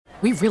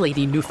We really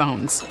need new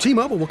phones.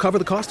 T-Mobile will cover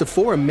the cost of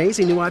 4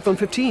 amazing new iPhone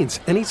 15s,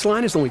 and each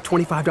line is only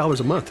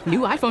 $25 a month. New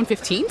iPhone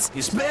 15s?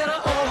 It's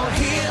better over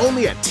here.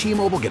 Only at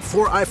T-Mobile, get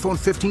 4 iPhone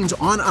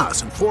 15s on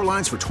us and 4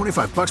 lines for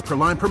 $25 per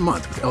line per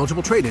month with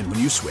eligible trade-in when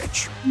you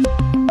switch.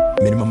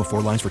 Minimum of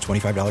 4 lines for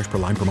 $25 per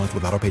line per month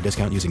with autopay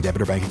discount using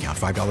debit or bank account.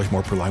 $5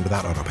 more per line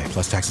without autopay,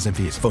 plus taxes and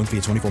fees. Phone fee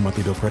at 24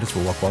 monthly bill credits for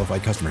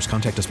well-qualified customers.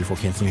 Contact us before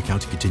canceling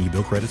account to continue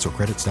bill credits or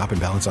credit stop and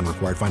balance on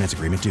required finance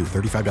agreement due.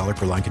 $35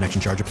 per line connection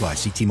charge applies.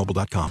 See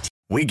T-Mobile.com.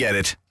 We get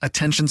it.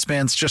 Attention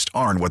spans just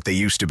aren't what they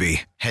used to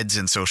be. Heads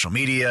in social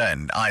media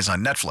and eyes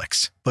on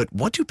Netflix. But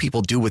what do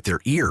people do with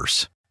their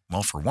ears?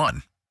 Well, for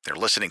one, they're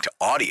listening to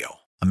audio.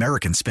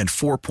 Americans spend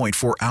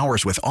 4.4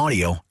 hours with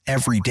audio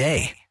every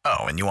day.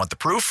 Oh, and you want the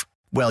proof?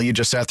 Well, you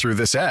just sat through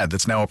this ad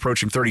that's now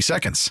approaching 30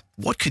 seconds.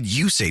 What could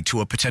you say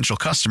to a potential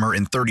customer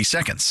in 30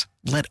 seconds?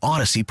 Let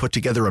Odyssey put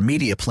together a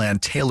media plan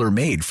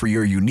tailor-made for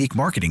your unique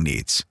marketing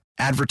needs.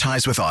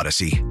 Advertise with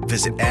Odyssey.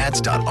 Visit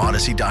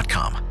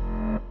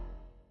ads.odyssey.com.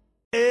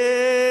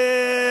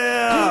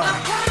 Yeah!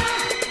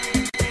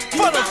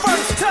 For the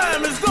first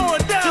time, it's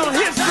going down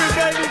history,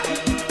 baby.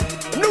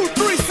 New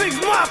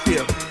 3-6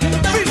 Mafia.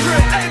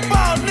 Featuring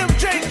 8-Ball and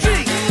MJG.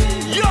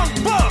 Young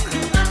Buck.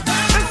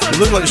 You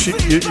look like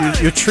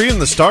you're treating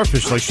the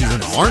starfish like she's an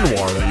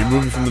Arnoir, that you're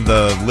moving from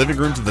the living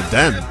room to the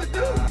den.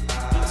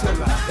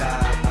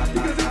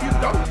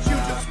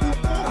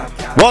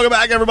 Welcome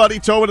back, everybody.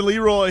 Tobin and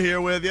Leroy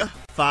here with you.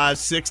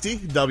 560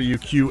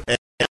 WQAM.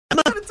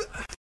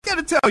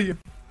 Gotta tell you,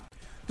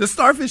 the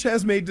starfish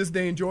has made this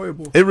day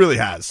enjoyable. It really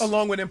has.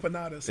 Along with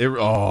empanadas.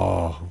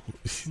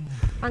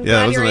 I'm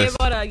glad you're able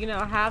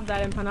to, have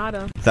that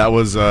empanada. That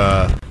was, Look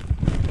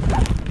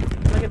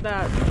at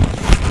that.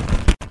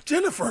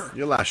 Jennifer.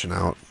 You're lashing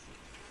out.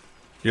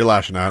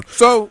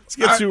 So, let's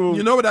get to...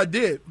 You know what I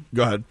did?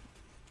 Go ahead.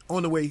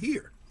 On the way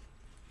here,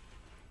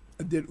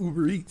 I did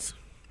Uber Eats.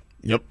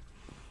 Yep.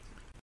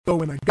 So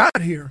when I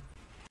got here,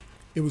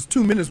 it was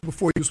 2 minutes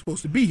before you were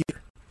supposed to be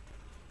here.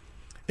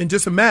 And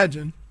just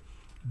imagine,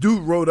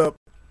 dude rode up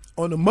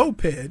on a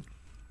moped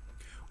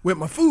with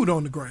my food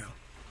on the ground,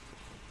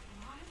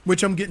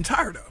 which I'm getting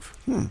tired of.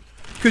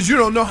 Because you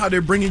don't know how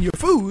they're bringing your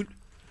food,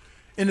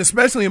 and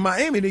especially in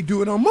Miami, they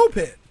do it on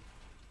moped.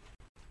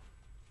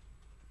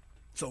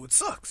 So it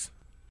sucks.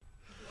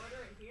 Did you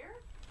order it here?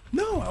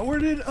 No, I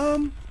ordered it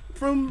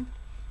from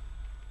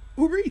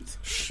Uber Eats.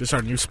 It's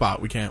our new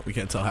spot. We can't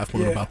tell Half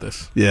Moon about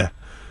this. Yeah.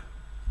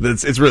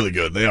 It's really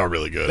good. They are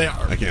really good. They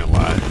are. I can't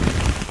lie.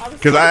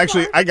 Because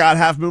I got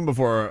Half Moon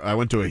before I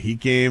went to a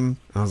Heat game.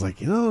 I was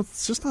like,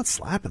 it's just not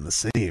slapping the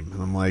same.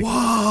 And I'm like,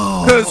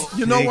 whoa. Because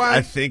you know why?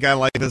 I think I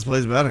like this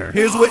place better.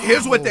 Here's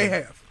what they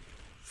have.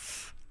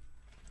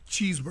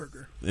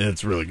 Cheeseburger.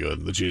 It's really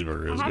good. The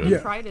cheeseburger is I good.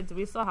 haven't tried it. Do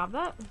we still have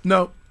that?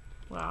 No.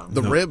 Wow.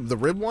 The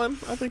rib one?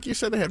 I think you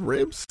said they had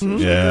ribs. Mm-hmm.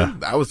 Yeah.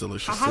 That was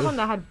delicious. I had one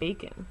that had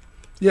bacon.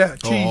 Yeah,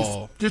 cheese.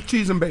 Just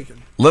cheese and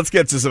bacon. Let's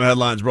get to some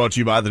headlines brought to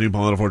you by the new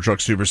Palmetto Ford Truck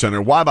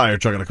Supercenter. Why buy your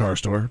truck in a car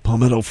store?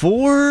 Palmetto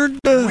Ford.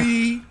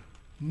 We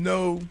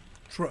know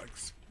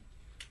trucks.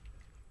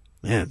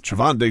 Man,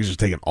 Trevon Diggs was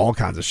taking all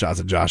kinds of shots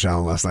at Josh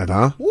Allen last night,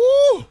 huh?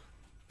 Woo!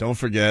 Don't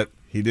forget,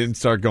 he didn't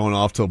start going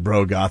off till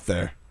Bro got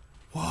there.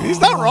 Whoa. He's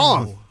not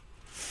wrong.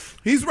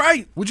 He's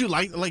right. Would you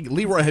like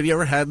Leroy, have you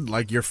ever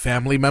had your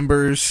family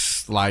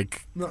members no.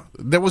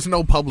 There was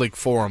no public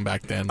forum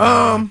back then.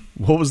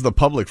 What was the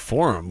public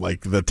forum?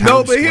 Like the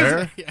town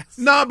square?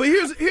 But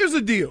here's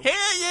the deal.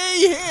 Hell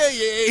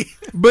yay.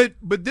 But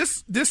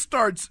this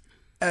starts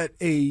at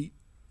a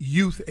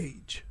youth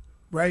age,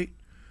 right?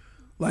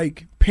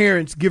 Like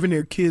parents giving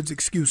their kids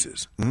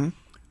excuses. Mm-hmm.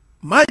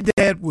 My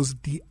dad was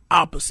the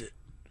opposite.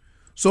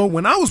 So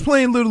when I was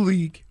playing Little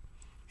League,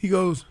 he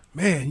goes,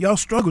 "Man, y'all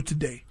struggled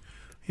today."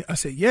 I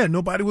said, "Yeah,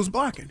 nobody was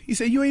blocking." He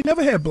said, "You ain't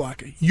never had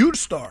blocking. You the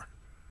star."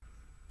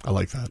 I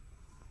like that.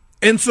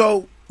 And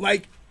so,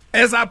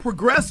 as I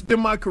progressed in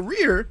my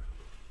career,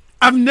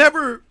 I've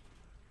never,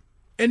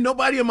 and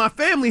nobody in my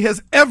family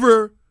has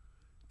ever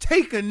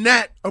taken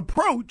that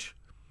approach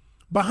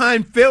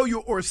behind failure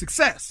or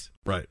success.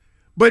 Right.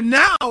 But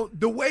now,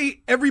 the way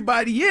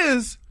everybody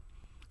is,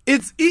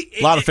 it's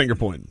a lot of finger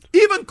pointing.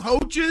 Even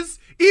coaches,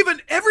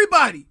 even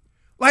everybody.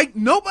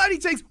 Nobody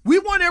we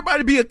want everybody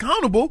to be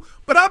accountable,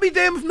 but I'll be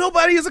damned if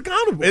nobody is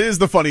accountable. It is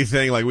the funny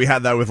thing. We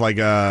had that with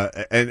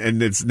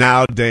and it's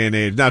now day and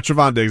age. Now,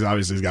 Trevon Diggs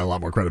obviously has got a lot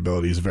more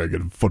credibility. He's a very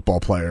good football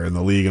player in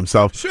the league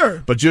himself.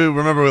 Sure. But you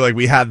remember,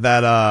 we had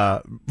that,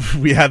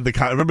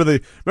 remember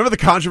the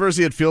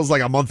controversy, it feels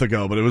like a month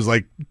ago, but it was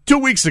 2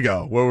 weeks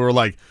ago where we were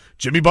like,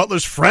 Jimmy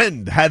Butler's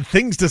friend had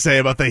things to say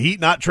about the Heat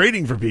not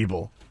trading for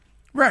people.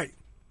 Right.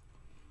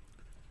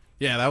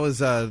 Yeah, that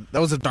was a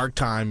dark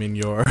time in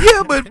your.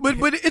 Yeah, but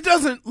it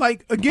doesn't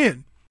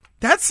again.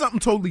 That's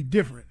something totally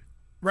different,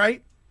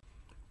 right?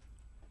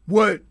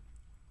 What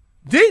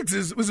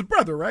Diggs was a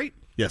brother, right?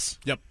 Yes.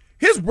 Yep.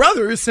 His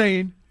brother is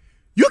saying,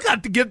 "You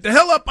got to get the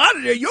hell up out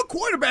of there. Your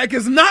quarterback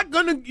is not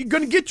gonna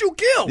get you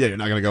killed. Yeah, you're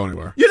not gonna go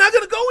anywhere. You're not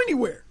gonna go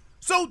anywhere."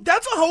 So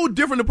that's a whole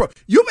different approach.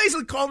 You're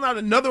basically calling out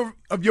another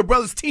of your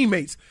brother's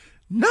teammates.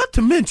 Not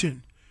to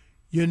mention,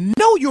 you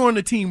know you're on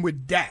the team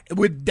with Dak,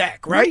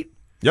 right?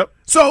 Yep.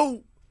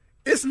 So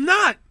it's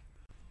not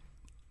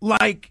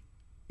like,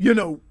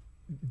 the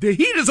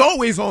heat is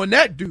always on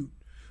that dude.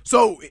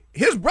 So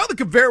his brother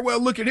could very well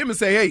look at him and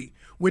say, hey,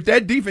 with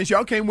that defense,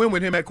 y'all can't win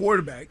with him at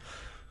quarterback.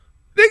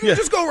 They can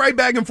just go right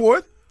back and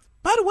forth.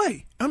 By the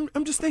way,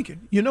 I'm just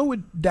thinking, you know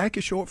what Dak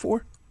is short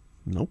for?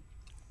 Nope.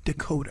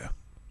 Dakota.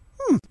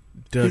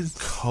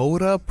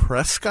 Dakota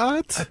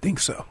Prescott? I think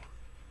so.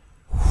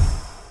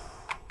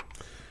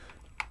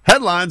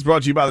 Headlines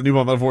brought to you by the new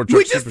Palmetto Ford Truck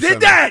We just Super did Center.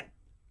 that.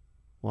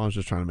 Well, I was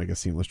just trying to make a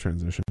seamless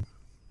transition.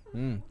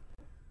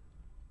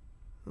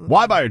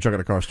 Why buy your truck at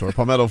a car store?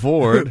 Palmetto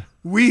Ford.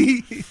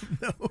 We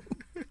know.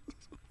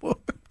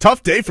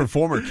 Tough day for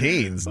former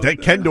Canes.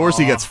 Ken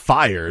Dorsey gets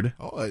fired.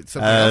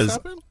 Something else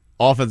happened?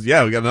 Offense.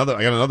 Yeah, I got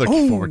another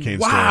former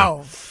Canes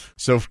wow. story.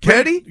 So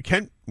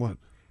Ken, what?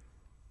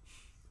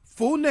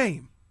 Full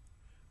name.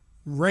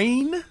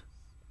 Rain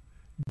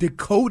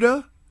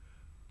Dakota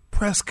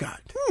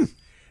Prescott.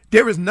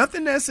 There is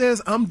nothing that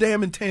says I'm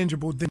damn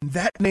intangible than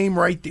that name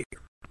right there.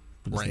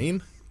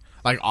 Rain?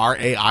 Like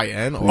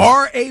R-A-I-N? Or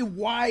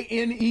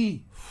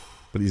R-A-Y-N-E.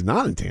 But he's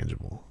not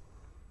intangible.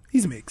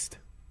 He's mixed.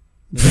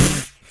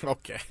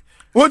 Okay.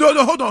 Hold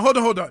on.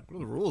 What are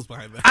the rules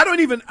behind that?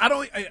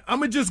 I'm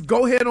going to just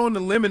go ahead on the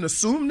limb and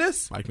assume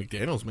this. Mike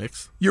McDaniel's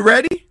mix. You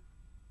ready?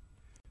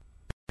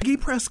 Peggy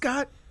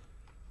Prescott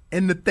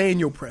and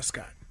Nathaniel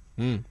Prescott.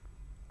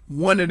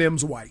 One of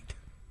them's white.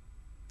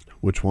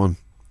 Which one?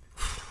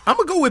 I'm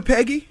going to go with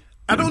Peggy.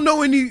 I don't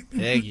know any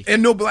Peggy.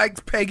 And no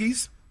black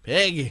Peggies.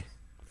 Peggy.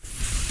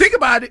 Think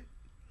about it.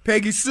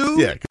 Peggy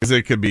Sue. Yeah, because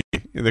there could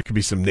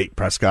be some Nate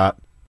Prescott.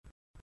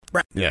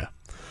 Right. Yeah.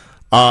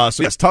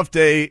 So yes, tough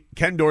day.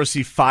 Ken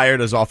Dorsey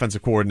fired as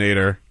offensive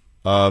coordinator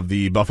of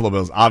the Buffalo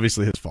Bills.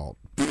 Obviously his fault.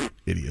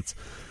 Idiots.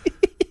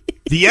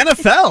 The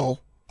NFL,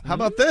 how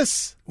about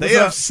this? They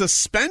have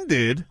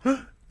suspended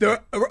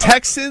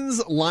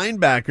Texans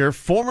linebacker,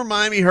 former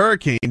Miami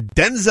Hurricane,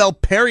 Denzel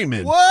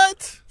Perryman.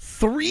 What?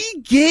 3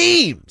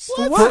 games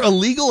for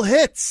illegal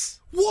hits.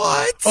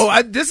 What?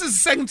 Oh, this is the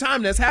second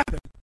time that's happened.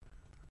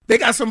 They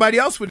got somebody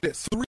else for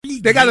this. 3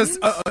 They got games?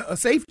 a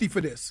safety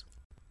for this.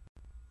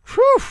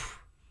 Whew.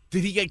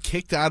 Did he get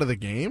kicked out of the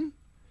game?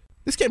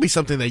 This can't be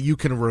something that you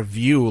can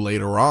review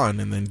later on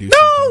and then do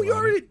something. No, you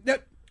already.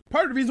 That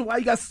part of the reason why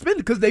he got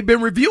suspended because they've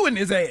been reviewing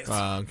his ass.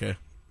 Okay.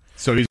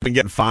 So he's been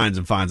getting fines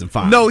and fines and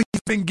fines. No,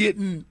 he's been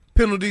getting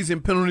penalties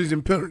and penalties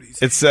and penalties.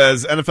 It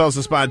says NFL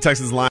suspended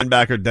Texans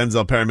linebacker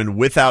Denzel Perryman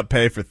without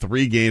pay for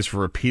 3 games for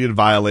repeated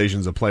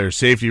violations of player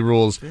safety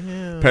rules.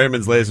 Damn.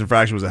 Perryman's latest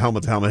infraction was a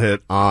helmet-to-helmet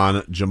hit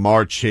on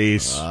Jamar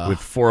Chase with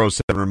 4:07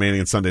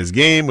 remaining in Sunday's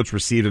game, which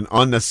received an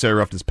unnecessary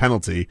roughness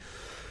penalty.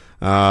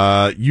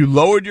 You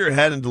lowered your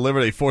head and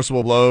delivered a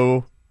forcible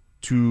blow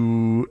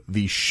to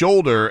the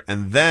shoulder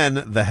and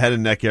then the head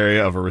and neck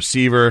area of a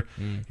receiver.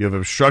 You have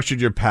obstructed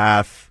your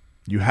path.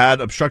 You had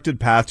obstructed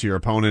path to your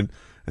opponent,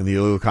 and the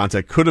illegal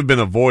contact could have been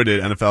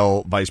avoided,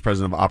 NFL Vice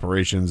President of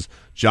Operations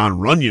John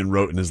Runyon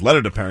wrote in his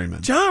letter to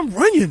Perryman. John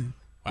Runyon.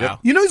 Wow.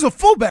 You know he's a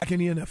fullback in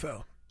the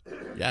NFL.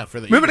 Yeah, for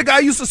the Remember the guy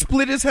used to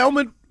split his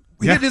helmet?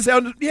 Hit his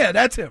helmet? Yeah,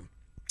 that's him.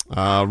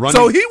 Runyon,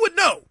 so he would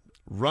know.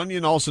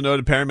 Runyon also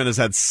noted Perryman has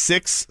had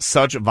 6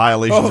 such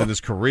violations in his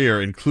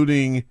career,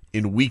 including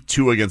in Week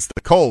 2 against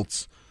the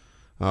Colts,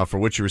 for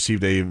which he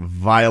received a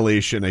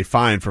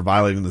fine for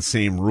violating the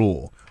same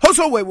rule. Hold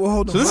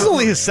on. So this is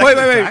only his second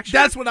infraction?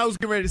 That's what I was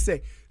getting ready to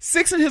say.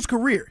 6 in his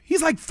career.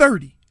 He's like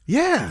 30.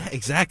 Yeah,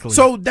 exactly.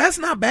 So that's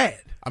not bad.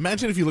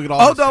 Imagine if you look at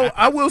all. Although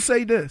I will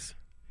say this.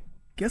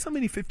 Guess how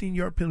many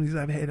 15-yard penalties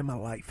I've had in my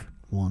life?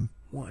 1.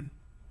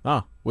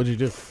 Oh, what'd you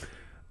do?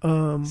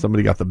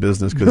 Somebody got the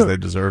business because they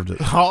deserved it.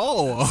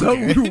 Oh,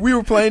 okay. So we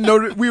were playing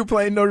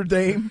Notre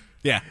Dame.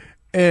 Yeah,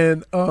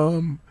 and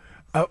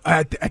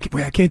I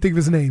can't think of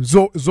his name.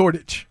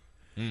 Zordich,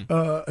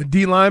 a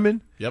D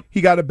lineman. Yep.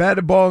 He got a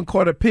batted ball and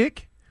caught a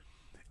pick,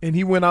 and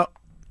he went out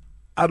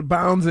of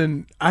bounds,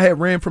 and I had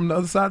ran from the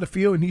other side of the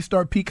field, and he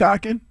started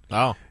peacocking.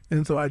 Oh,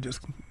 and so I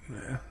just,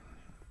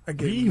 I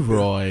gave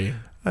Leroy.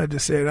 I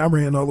just said I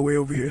ran all the way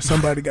over here.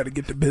 Somebody got to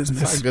get the business.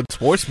 That's good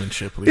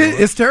sportsmanship,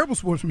 Leroy. It's terrible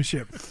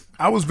sportsmanship.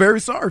 I was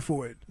very sorry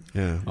for it.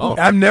 Yeah. Oh,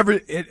 I've never.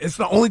 It's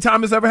the only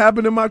time it's ever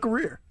happened in my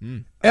career,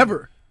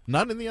 ever.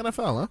 None in the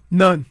NFL, huh?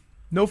 None.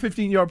 No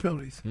 15-yard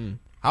penalties.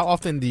 How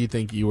often do you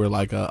think you were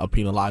like a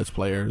penalized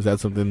player? Is that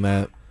something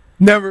that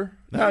Never.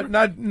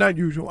 Not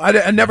usual.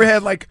 I never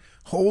had like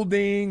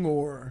holding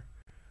or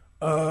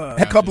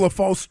a couple of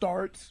false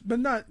starts, but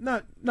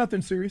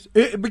nothing serious.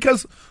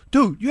 Because,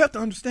 dude, you have to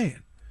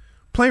understand,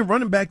 playing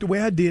running back the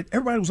way I did,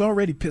 everybody was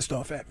already pissed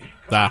off at me.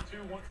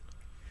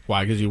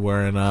 Why? Because you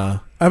weren't. I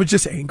was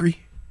just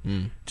angry.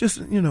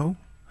 Just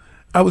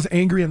I was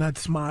angry and I'd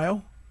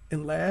smile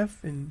and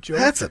laugh and joke.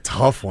 That's a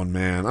tough one,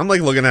 man. I'm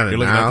like looking at it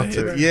now.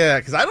 Yeah,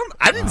 because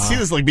I didn't see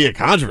this like be a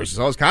controversy.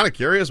 So I was kind of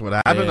curious what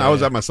happened. Yeah. I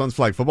was at my son's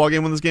flag football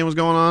game when this game was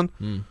going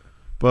on.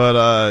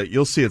 But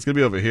you'll see, it's gonna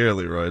be over here,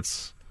 Leroy.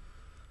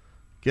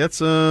 Get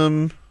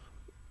some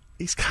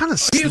He's kind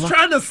of. He was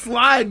trying to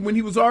slide when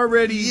he was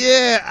already.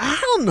 Yeah, I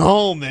don't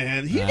know,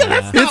 man.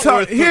 That's it's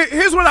hard.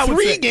 Here's what I would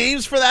say. 3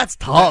 games for that's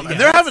tough. And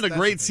they're having a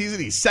great season.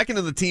 He's second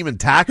in the team in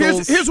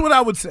tackles. Here's what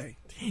I would say.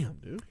 Damn,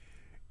 dude.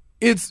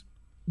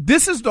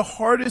 This is the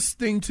hardest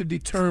thing to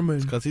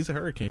determine. Because he's a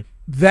Hurricane.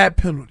 That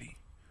penalty.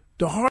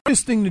 The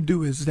hardest thing to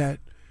do is that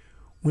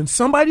when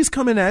somebody's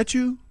coming at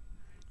you,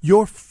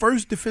 your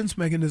first defense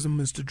mechanism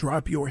is to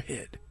drop your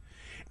head.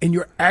 And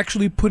you're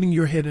actually putting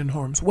your head in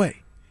harm's way.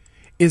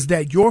 Is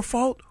that your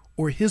fault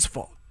or his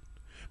fault?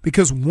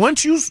 Because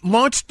once you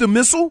launch the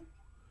missile,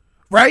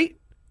 right,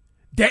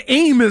 the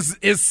aim is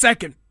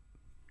second.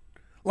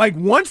 Like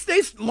once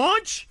they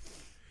launch,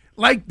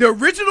 like the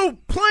original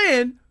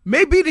plan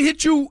may be to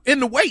hit you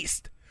in the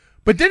waist.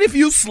 But then if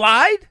you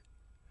slide,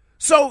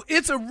 so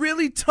it's a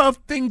really tough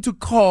thing to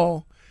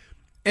call.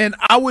 And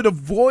I would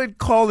avoid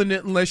calling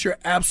it unless you're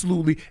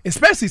absolutely,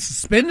 especially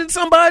suspending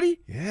somebody.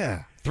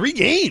 Yeah. 3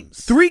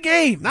 games. 3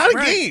 games. Not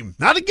a game.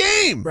 Not a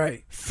game.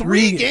 Right.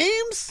 3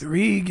 games?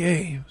 3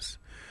 games.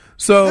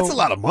 So that's a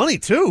lot of money,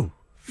 too.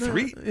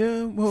 3?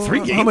 Yeah. Well,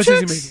 3 game how much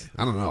checks? is he making?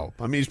 I don't know.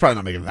 I mean, he's probably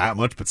not making that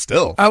much, but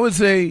still. I would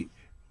say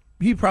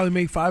he'd probably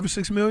make $5 or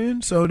 $6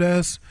 million. So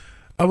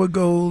I would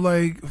go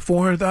like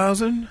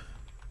 400,000.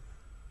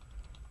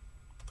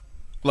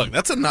 Look,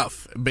 that's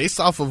enough. Based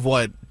off of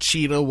what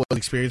Cheetah was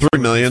experiencing.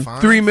 3 million.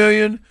 3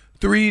 million.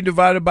 3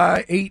 divided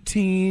by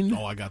 18.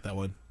 Oh, I got that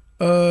one.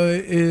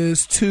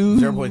 Is 2.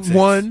 0.6.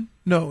 1.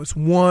 No, it's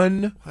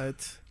 1.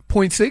 What?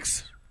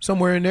 0.6,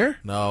 somewhere in there.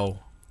 No.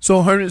 So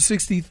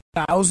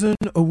 160,000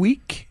 a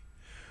week.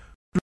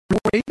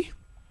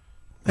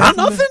 Not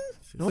nothing?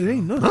 No, it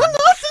ain't nothing. Not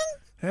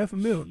nothing?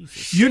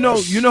 $500,000. You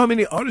know how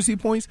many Odyssey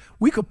points?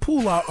 We could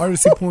pool our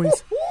Odyssey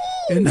points.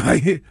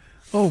 And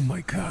oh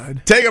my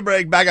God. Take a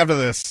break. Back after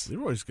this.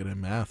 Leroy's good at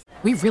math.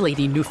 We really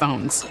need new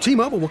phones.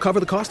 T-Mobile will cover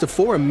the cost of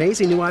 4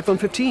 amazing new iPhone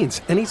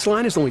 15s, and each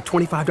line is only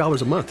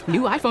 $25 a month.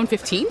 New iPhone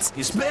 15s?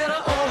 It's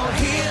better over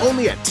here.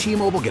 Only at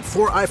T-Mobile, get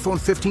 4 iPhone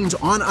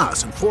 15s on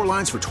us and 4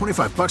 lines for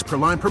 $25 per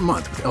line per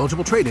month with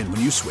eligible trade-in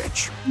when you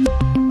switch.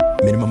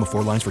 Minimum of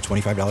 4 lines for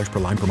 $25 per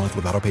line per month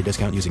with autopay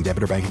discount using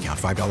debit or bank account.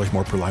 $5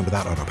 more per line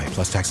without autopay,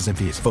 plus taxes and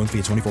fees. Phone fee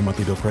at 24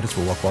 monthly bill credits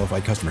for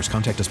well-qualified customers.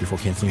 Contact us before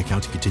canceling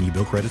account to continue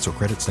bill credits or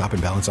credit stop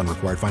and balance on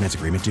required finance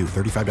agreement due.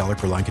 $35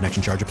 per line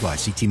connection charge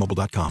applies. See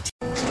T-Mobile.com.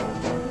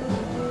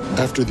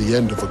 After the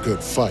end of a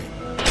good fight,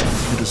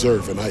 you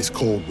deserve an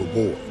ice-cold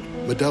reward.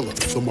 Modelo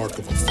is the mark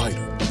of a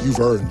fighter. You've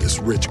earned this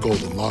rich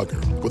golden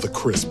lager with a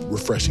crisp,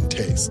 refreshing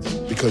taste.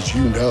 Because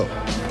you know,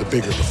 the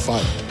bigger the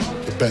fight,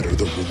 the better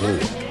the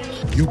reward.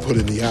 You put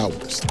in the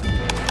hours,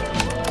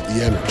 the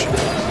energy,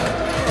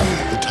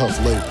 the tough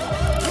labor.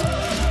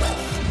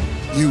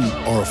 You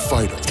are a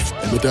fighter,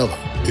 and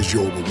Modelo is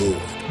your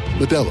reward.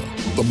 Modelo,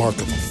 the mark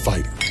of a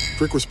fighter.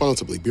 Drink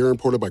responsibly. Beer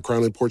imported by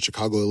Crown Imports,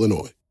 Chicago,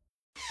 Illinois.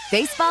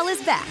 Baseball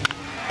is back,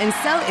 and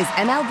so is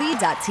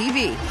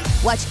MLB.tv.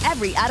 Watch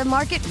every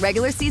out-of-market,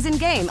 regular season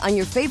game on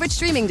your favorite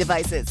streaming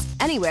devices.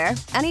 Anywhere,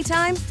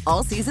 anytime,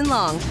 all season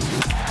long.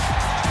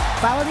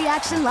 Follow the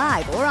action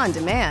live or on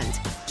demand.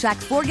 Track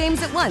 4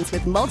 games at once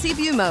with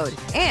multi-view mode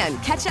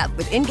and catch up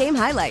with in-game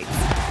highlights.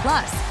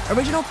 Plus,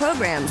 original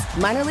programs,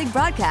 minor league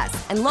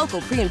broadcasts, and local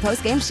pre- and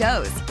post-game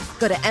shows.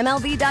 Go to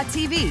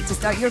MLB.tv to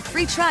start your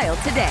free trial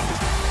today.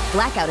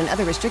 Blackout and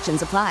other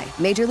restrictions apply.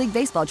 Major League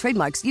Baseball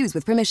trademarks used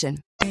with permission.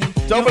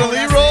 Dump it,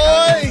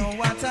 Leroy!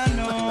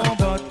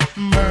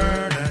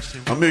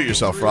 Unmute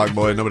yourself, Frog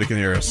Boy. Nobody can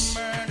hear us.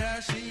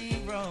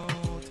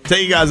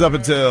 Take you guys up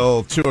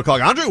until 2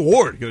 o'clock. Andre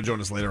Ward going to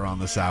join us later on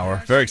this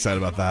hour. Very excited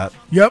about that.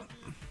 Yep.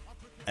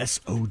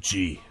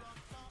 SOG.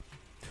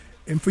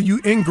 And for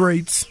you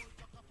ingrates,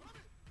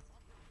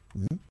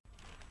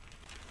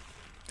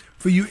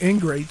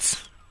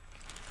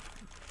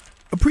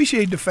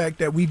 appreciate the fact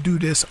that we do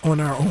this on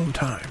our own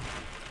time.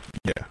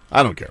 Yeah,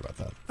 I don't care about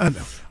that. I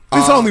know.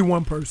 There's only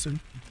one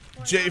person.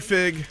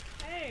 JFig,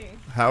 Hey.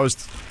 how has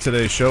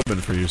today's show been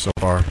for you so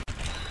far?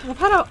 I've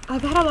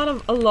had a lot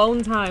of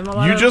alone time.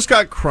 You just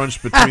got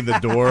crunched between the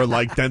door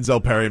like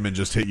Denzel Perryman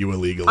just hit you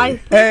illegally. I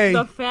think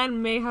the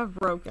fan may have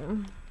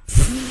broken.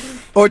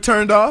 Or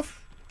turned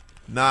off?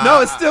 Nah.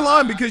 No, it's still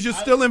on because you're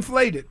still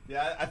inflated.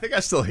 Yeah, I think I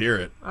still hear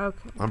it.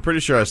 Okay. I'm pretty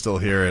sure I still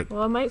hear it.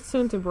 Well, it might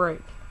soon to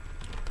break.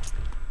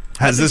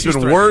 Has this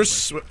been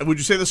worse? Would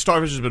you say the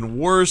StarFig has been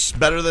worse,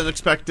 better than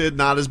expected,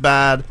 not as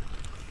bad?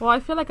 Well, I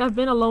feel like I've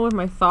been alone with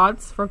my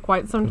thoughts for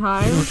quite some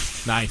time.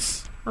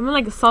 Nice. I'm in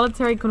like a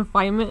solitary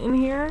confinement in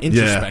here.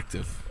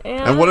 Introspective.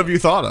 Yeah. And what have you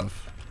thought of?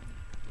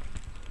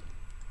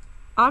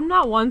 I'm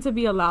not one to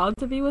be allowed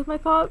to be with my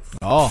thoughts.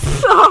 Oh.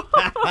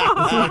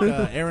 It's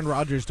like Aaron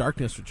Rodgers'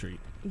 darkness retreat.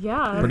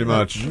 Yeah. Pretty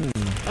much.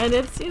 And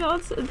it's,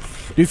 it's Do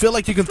you feel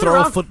like you can throw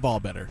a rough. football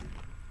better?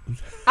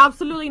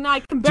 Absolutely not. I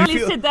can barely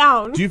sit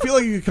down. Do you feel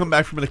like you could come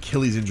back from an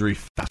Achilles injury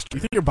faster? Do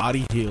you think your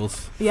body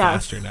heals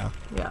faster now?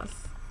 Yes.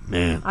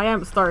 Man. I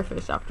am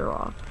starfish after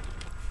all.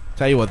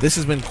 Tell you what, this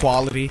has been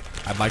quality.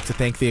 I'd like to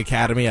thank the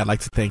Academy. I'd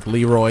like to thank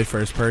Leroy for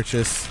his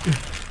purchase.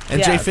 And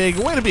Yes. JFig,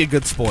 way to be a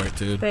good sport,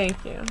 dude.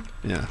 Thank you.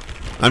 Yeah.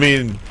 I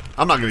mean,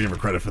 I'm not gonna give her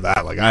credit for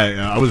that. Like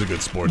I was a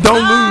good sport.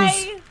 Don't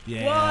lose.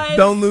 Yeah.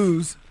 Don't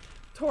lose.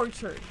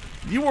 Tortured.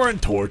 You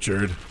weren't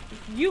tortured.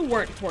 You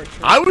weren't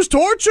tortured. I was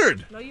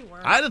tortured. No, you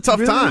weren't. I had a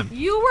tough time.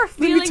 You were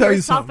feeling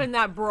yourself in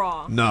that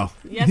bra. No.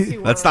 Yes, you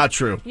were. That's not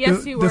true.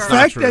 Yes, you were. The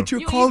fact that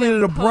you're calling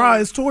it a bra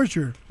is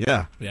torture.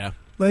 Yeah. Yeah.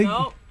 Like,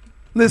 no.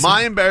 Listen.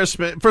 My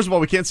embarrassment. First of all,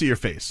 we can't see your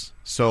face,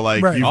 so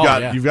like Right. you've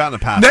gotten a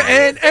pass.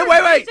 And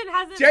wait,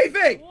 hasn't-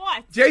 J-Fig.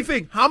 What?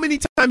 J-Fig. How many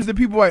times did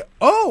people like?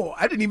 Oh,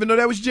 I didn't even know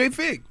that was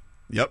J-Fig.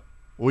 Yep.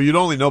 Well, you'd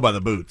only know by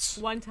the boots.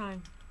 One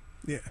time.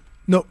 Yeah.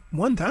 No,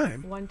 one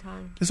time. One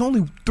time. There's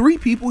only 3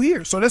 people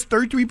here, so that's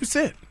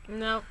 33%.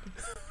 No.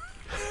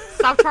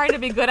 Stop trying to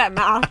be good at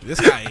math.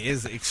 This guy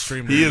is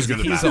extremely. He is good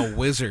at He's math. a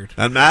wizard.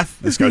 At math,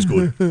 this guy's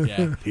good.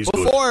 Yeah. He's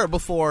good.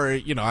 Before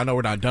I know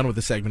we're not done with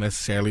the segment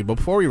necessarily, but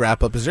before we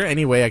wrap up, is there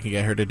any way I can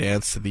get her to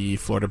dance to the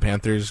Florida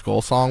Panthers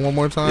goal song one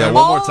more time? Yeah,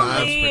 one more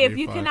time. Only if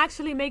you can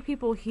actually make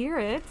people hear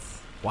it.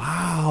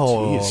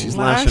 Wow. Jeez, she's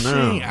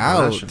lashing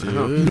out.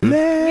 dude. You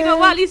know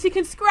what? At least you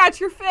can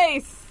scratch your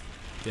face.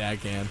 Yeah, I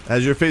can.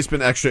 Has your face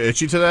been extra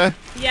itchy today?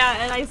 Yeah,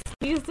 and I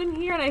sneezed in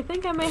here, and I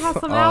think I may have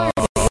some allergies.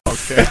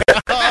 Okay.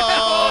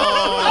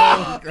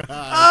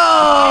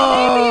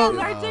 I may be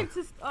allergic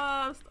to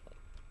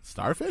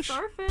Starfish?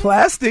 starfish.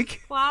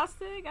 Plastic.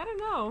 Plastic. I don't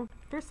know.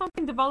 There's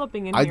something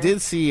developing in I here.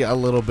 did see a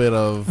little bit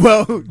of.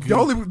 Well,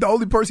 the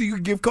only person you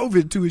can give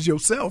COVID to is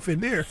yourself in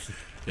there.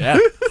 Yeah.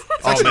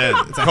 Oh man,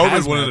 a COVID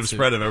hazmat wouldn't have suit.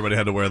 spread if everybody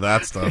had to wear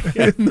that stuff.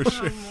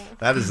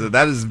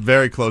 That is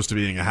very close to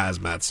being a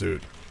hazmat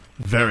suit.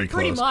 Very close.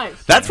 Pretty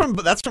much. That's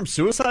from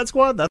Suicide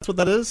Squad. That's what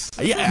that is.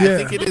 Yeah, I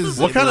think it is.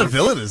 What kind of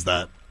villain is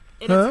that?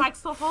 It attacks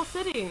the whole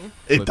city.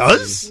 It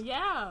does.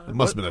 Yeah. It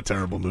must have been a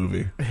terrible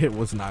movie. It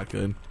was not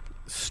good.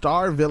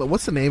 Star Villain.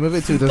 What's the name of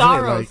it too? Doesn't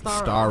Starro, it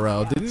like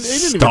Starro. Starro? They didn't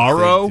even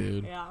Starro? think,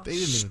 dude. Yeah. They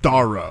didn't even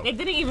Starro. They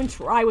didn't even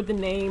try with the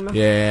name.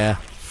 Yeah.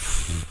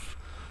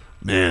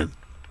 Man.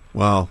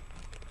 Well,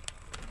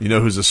 you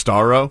know who's a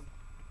Starro?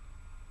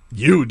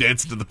 You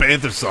dancing to the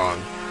Panther song.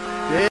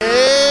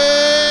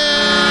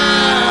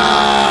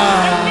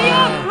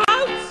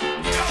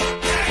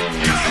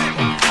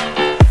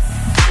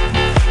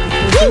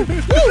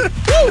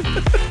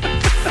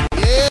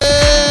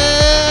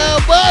 Yeah,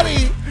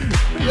 buddy.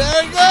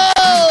 There it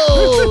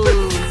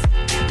goes.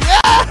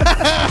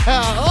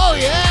 Yeah. Oh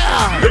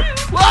yeah.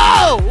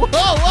 Whoa. Whoa.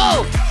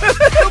 Whoa.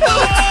 The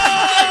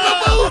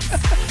boots. The boots.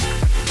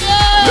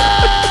 Yeah.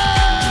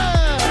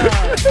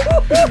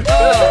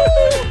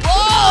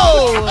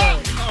 Whoa.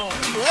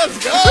 Let's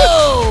go.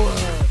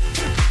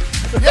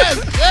 Yes.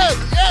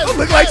 Oh,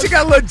 look like she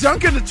got a little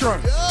junk in the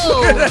trunk.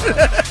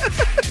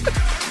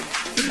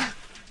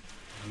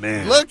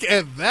 Man, look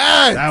at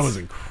that. That was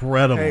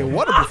incredible. Hey,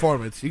 what a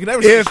performance! You can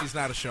never say she's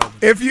not a showman.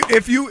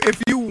 If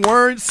you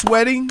weren't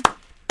sweating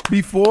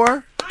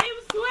before, I am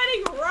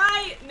sweating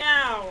right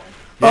now.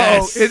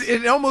 Yes.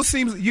 it almost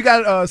seems you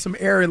got some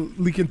air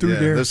leaking through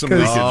there. There's some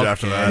leakage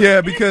after that. Yeah,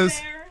 because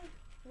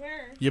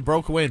you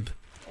broke wind.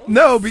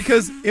 No,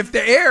 because if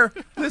the air,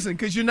 listen,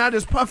 because you're not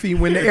as puffy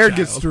when the air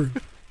gets through.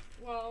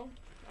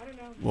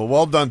 Well,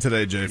 well done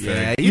today, J-Fig.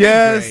 Yeah, you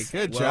Yes. did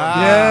great. Good Well job.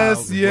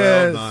 Yes.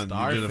 Well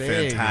done. You did a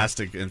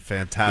StarFig.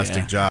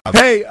 fantastic job.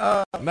 Hey,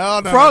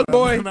 no, Frog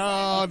Boy.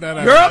 No.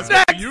 You're up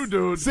next. You,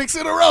 dude. 6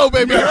 in a row,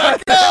 baby. Here I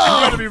You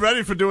got to be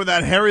ready for doing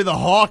that Harry the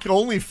Hawk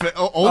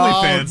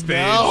OnlyFans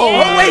page.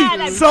 Oh,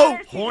 wait. So,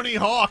 Horny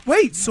Hawk.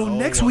 wait. So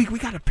next week we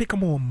got to pick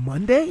them on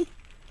Monday?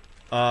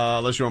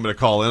 Unless you want me to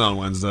call in on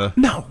Wednesday.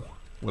 No.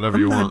 Whatever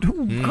you want.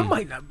 I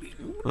might not be.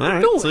 All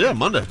right. So yeah,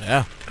 Monday.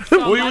 Yeah.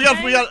 Well,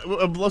 we got.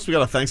 Plus, we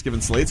got a Thanksgiving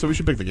slate, so we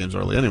should pick the games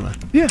early anyway.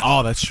 Yeah.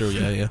 Oh, that's true.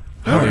 Yeah.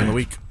 Early in the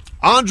week.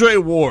 Andre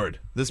Ward.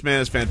 This man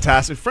is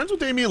fantastic. Friends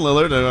with Damian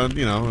Lillard.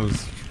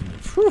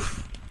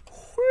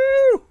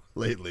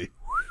 Lately.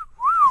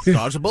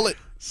 Dodge a bullet.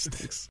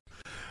 Sticks.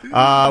 We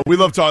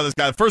love talking to this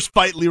guy. The first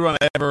fight Leroy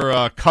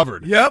ever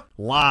covered. Yep.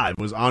 Live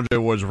was Andre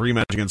Ward's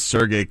rematch against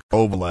Sergey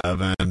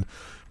Kovalev, and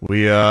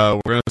we're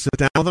going to sit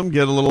down with him,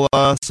 get a little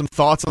some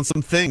thoughts on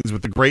some things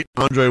with the great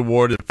Andre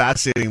Ward. A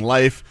fascinating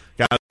life.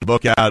 Got the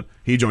book out.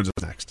 He joins us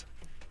next.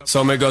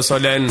 So me go so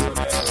then,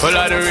 well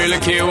I don't really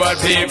care what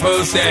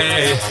people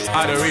say.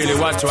 I don't really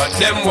watch what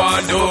them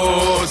want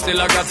do.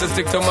 Still I got to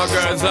stick to my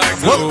girls like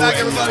glue. Welcome back,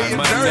 everybody.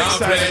 And very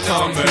excited to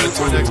talk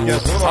to our next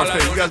guest. One of our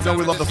favorite. You guys know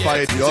we love the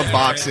fight. We love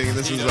boxing.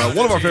 This is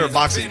one of our favorite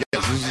boxing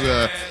guests. This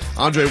is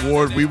Andre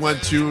Ward. It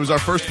was our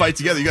first fight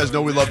together. You guys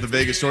know we love the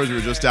Vegas stories. We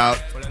were just out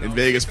in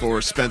Vegas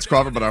for Spence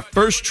Crawford, but our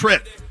first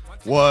trip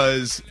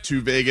was to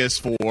Vegas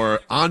for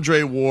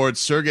Andre Ward,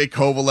 Sergey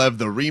Kovalev,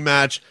 the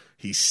rematch.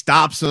 He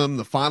stops him,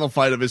 the final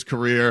fight of his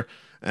career,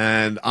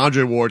 and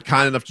Andre Ward,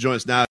 kind enough to join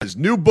us now. His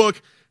new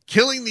book,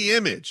 Killing the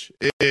Image,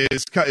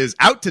 is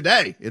out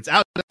today. It's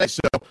out today,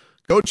 so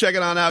go check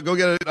it on out. Go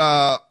get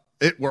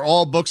it where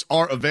all books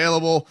are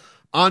available.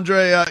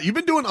 Andre, you've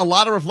been doing a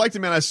lot of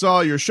reflecting, man. I saw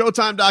your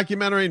Showtime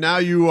documentary. Now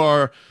you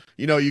are,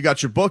 you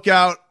got your book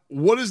out.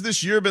 What has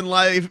this year been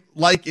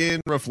like in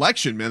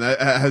reflection, man?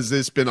 Has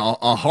this been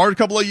a hard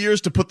couple of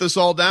years to put this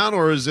all down,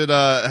 or has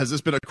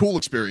this been a cool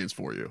experience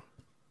for you?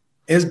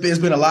 It's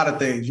been a lot of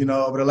things,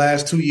 over the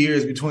last 2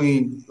 years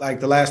between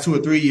the last 2 or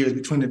 3 years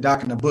between the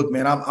doc and the book,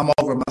 man. I'm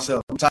over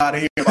myself. I'm tired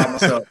of hearing about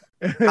myself.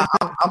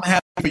 I'm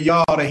happy for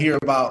y'all to hear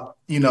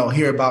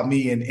about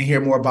me and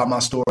hear more about my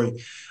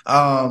story.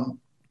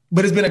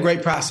 But it's been a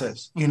great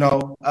process, a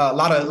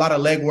lot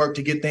of legwork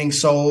to get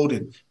things sold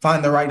and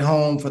find the right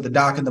home for the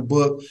doc and the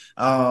book.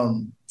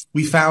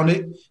 We found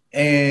it,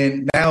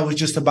 and now it's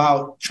just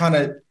about trying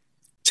to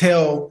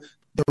tell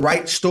the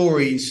right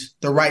stories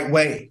the right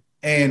way.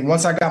 And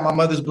once I got my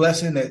mother's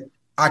blessing that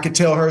I could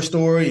tell her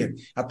story, and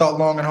I thought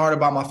long and hard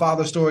about my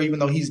father's story, even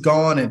though he's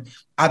gone, and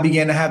I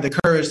began to have the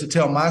courage to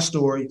tell my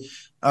story,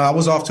 I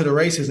was off to the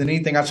races. And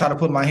anything I try to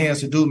put my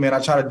hands to do, man, I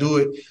try to do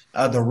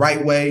it the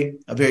right way,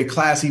 a very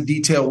classy,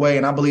 detailed way.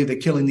 And I believe that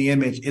Killing the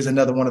Image is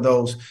another one of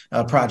those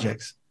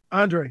projects.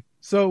 Andre,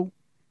 so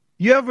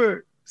you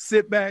ever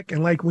sit back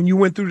and when you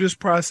went through this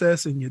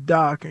process and your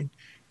doc and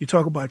you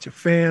talk about your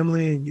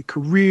family and your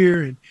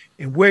career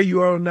and where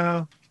you are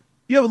now,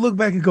 you ever look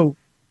back and go,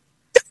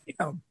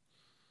 damn,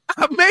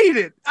 I made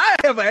it. I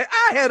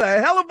had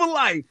a hell of a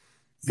life.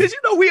 Because,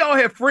 we all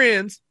have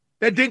friends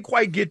that didn't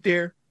quite get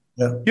there.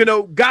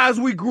 Yeah. Guys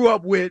we grew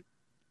up with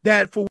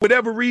that for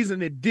whatever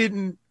reason, it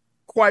didn't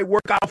quite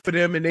work out for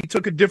them and they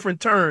took a different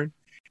turn.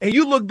 And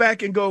you look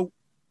back and go,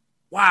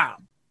 wow.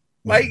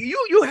 Yeah.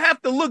 You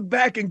have to look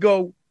back and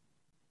go,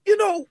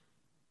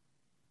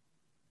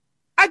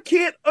 I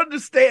can't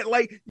understand.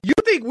 You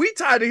think we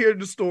tired of hearing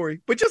the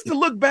story, but just to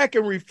look back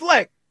and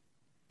reflect,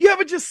 you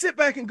ever just sit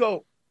back and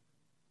go,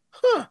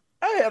 I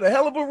had a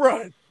hell of a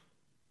run.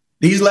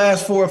 These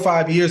last 4 or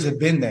 5 years have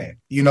been that,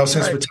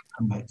 since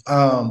retirement.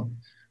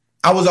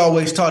 I was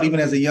always taught, even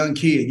as a young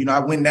kid, I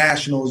win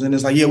nationals and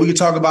it's we could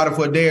talk about it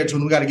for a day or two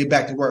and we got to get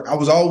back to work. I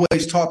was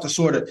always taught to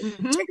sort of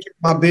take care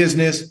of my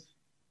business,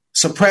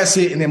 suppress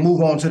it, and then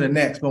move on to the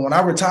next. But when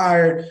I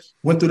retired,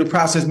 went through the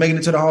process, making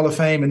it to the Hall of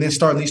Fame, and then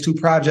starting these 2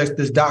 projects,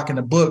 this doc and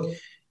the book,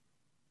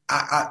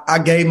 I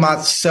gave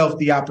myself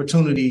the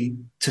opportunity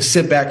to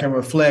sit back and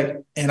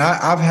reflect. And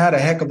I've had a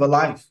heck of a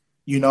life.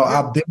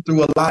 I've been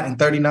through a lot in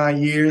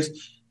 39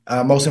 years.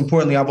 Most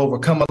importantly, I've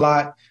overcome a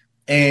lot.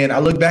 And I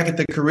look back at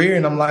the career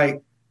and I'm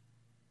like,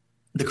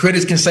 the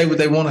critics can say what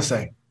they want to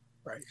say.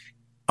 Right.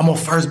 I'm a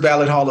first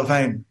ballot Hall of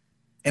Fame,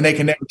 and they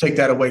can never take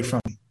that away from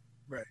me.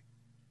 Right.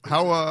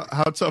 How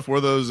tough were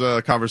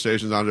those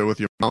conversations, Andre, with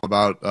your mom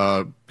about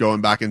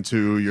going back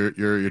into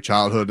your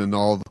childhood and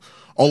all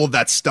of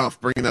that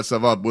stuff, bringing that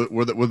stuff up?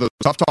 Were those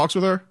tough talks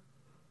with her?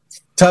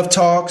 Tough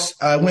talks.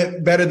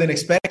 Went better than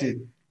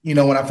expected.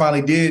 When I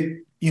finally did,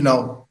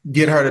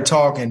 get her to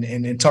talk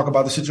and talk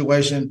about the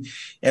situation.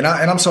 And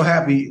I'm so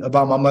happy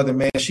about my mother,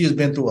 man. She has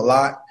been through a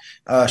lot.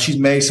 She's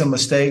made some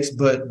mistakes,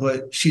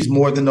 but she's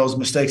more than those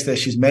mistakes that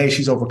she's made.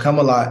 She's overcome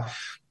a lot.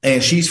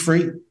 And she's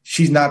free.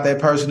 She's not that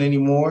person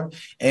anymore.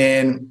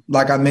 And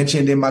like I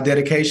mentioned in my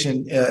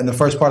dedication in the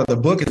first part of the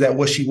book, is that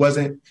what she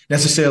wasn't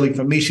necessarily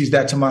for me. She's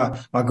that to my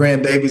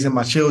grandbabies and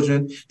my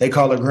children. They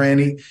call her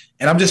Granny.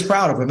 And I'm just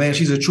proud of her, man.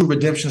 She's a true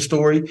redemption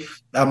story.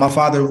 My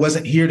father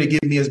wasn't here to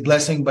give me his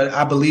blessing, but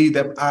I believe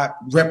that I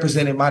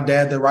represented my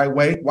dad the right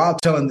way while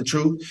telling the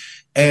truth.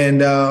 And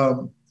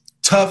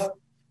tough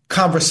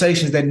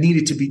conversations that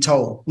needed to be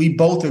told. We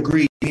both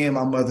agreed, me and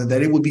my mother,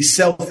 that it would be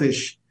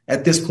selfish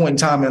at this point in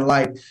time in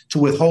life to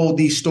withhold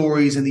these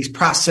stories and these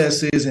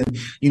processes and,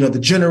 the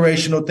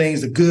generational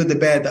things, the good, the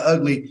bad, the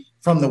ugly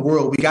from the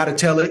world. We got to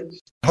tell it.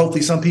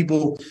 Hopefully some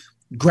people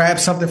grab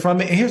something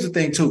from it. And here's the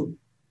thing too,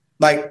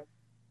 I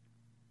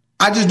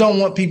just don't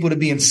want people to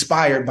be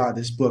inspired by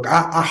this book.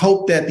 I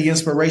hope that the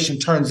inspiration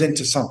turns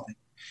into something.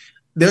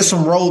 There's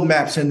some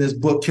roadmaps in this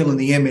book, Killing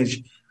the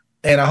Image.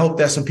 And I hope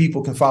that some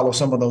people can follow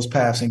some of those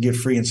paths and get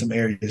free in some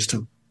areas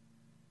too.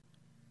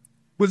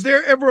 Was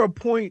there ever a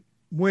point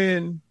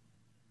when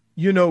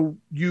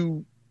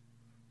you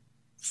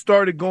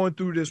started going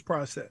through this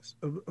process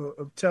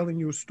of telling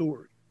your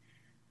story,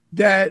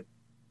 that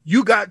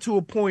you got to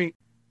a point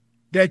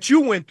that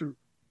you went through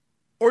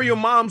or your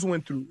moms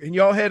went through and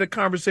y'all had a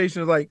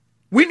conversation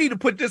we need to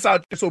put this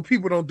out there so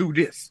people don't do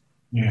this.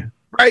 Yeah.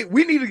 Right?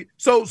 We need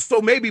to,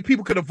 so maybe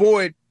people could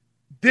avoid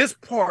this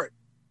part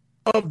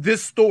of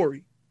this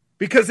story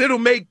because it'll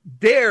make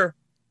their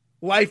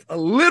life a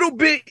little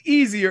bit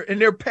easier and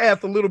their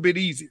path a little bit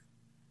easier.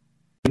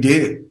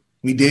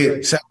 We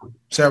did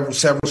several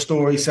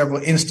stories,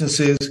 several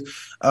instances.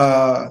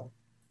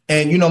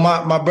 And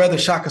my brother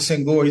Shaka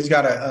Senghor, he's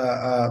got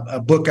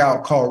a book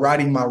out called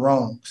Righting My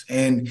Wrongs.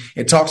 And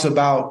it talks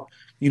about,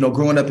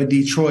 growing up in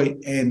Detroit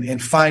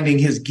and finding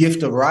his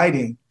gift of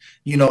writing,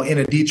 in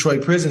a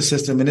Detroit prison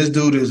system. And this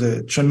dude is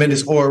a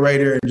tremendous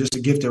orator and just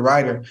a gifted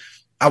writer.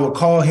 I would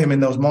call him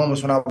in those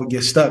moments when I would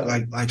get stuck,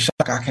 like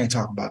Shaka, I can't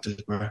talk about this,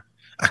 bro.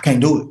 I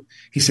can't do it.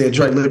 He said,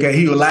 Dre,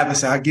 he would laugh and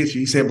say, I get you.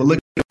 He said, but look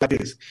at it like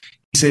this.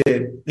 He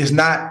said, it's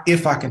not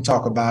if I can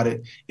talk about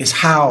it, it's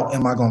how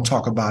am I going to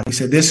talk about it? He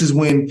said, this is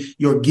when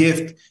your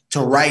gift to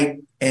write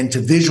and to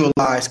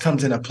visualize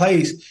comes in a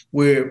place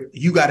where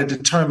you got to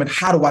determine,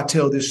 how do I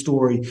tell this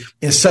story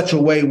in such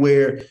a way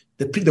where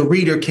the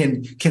reader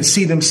can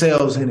see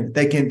themselves in it.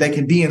 They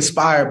can be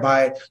inspired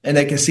by it, and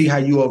they can see how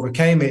you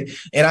overcame it.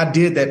 And I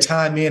did that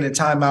time in and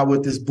time out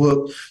with this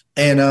book.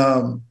 And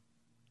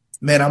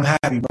man, I'm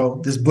happy,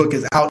 bro. This book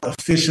is out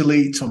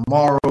officially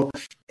tomorrow,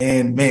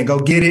 and man, go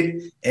get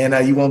it,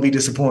 and you won't be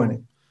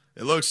disappointed.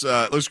 It looks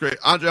great.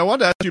 Andre, I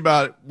wanted to ask you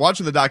about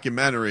watching the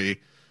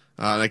documentary,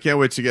 and I can't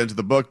wait to get into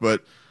the book.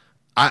 But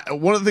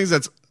one of the things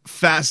that's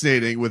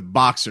fascinating with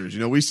boxers,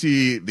 we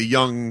see the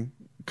young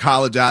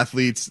college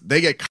athletes, they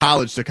get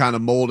college to kind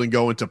of mold and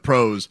go into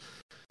pros.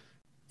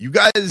 You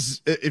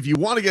guys, if you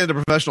want to get into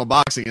professional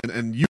boxing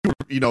and you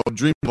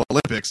dream of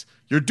Olympics,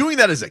 you're doing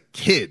that as a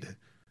kid.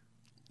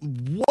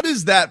 What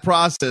is that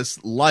process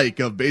like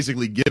of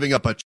basically giving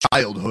up a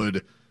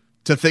childhood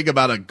to think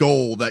about a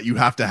goal that you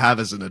have to have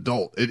as an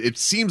adult? It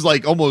seems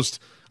like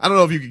almost, I don't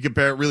know if you could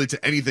compare it really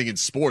to anything in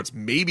sports,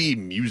 maybe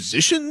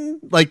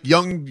musician, like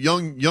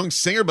young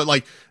singer, but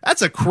like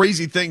that's a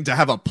crazy thing to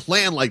have a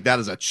plan like that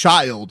as a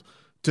child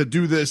to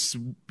do this,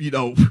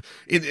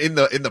 in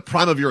the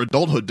prime of your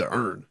adulthood to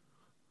earn.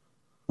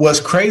 What's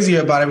crazy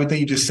about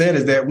everything you just said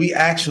is that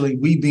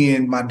we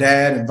being my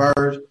dad and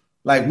Verge,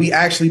 like we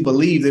actually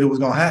believed that it was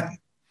going to happen.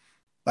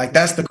 Like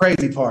that's the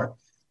crazy part.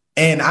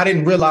 And I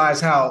didn't realize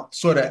how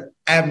sort of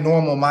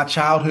abnormal my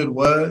childhood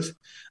was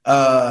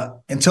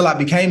until I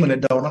became an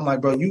adult. I'm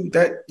like, bro,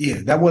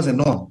 that wasn't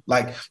normal.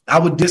 Like I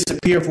would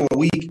disappear for a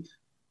week,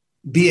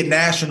 be at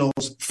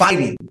nationals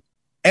fighting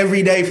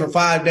every day for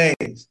 5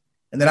 days.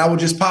 And then I would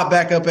just pop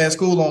back up at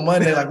school on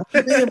Monday, like, what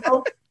you doing,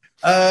 bro?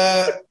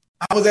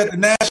 I was at the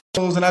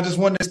nationals and I just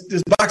won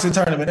this boxing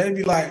tournament. They'd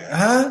be like,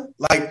 huh?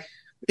 Like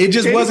it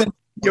just wasn't.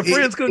 Your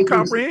friends couldn't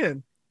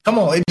comprehend. Come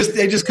on,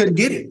 they just couldn't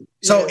get it.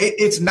 So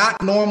it's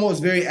not normal. It's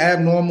very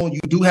abnormal.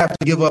 You do have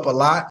to give up a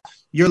lot.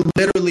 You're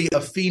literally a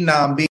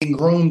phenom being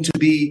groomed to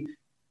be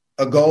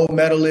a gold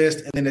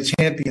medalist and then a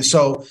champion.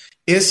 So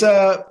it's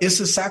a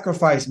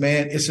sacrifice,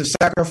 man. It's a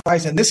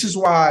sacrifice. And this is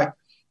why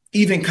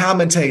even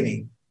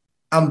commentating,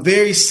 I'm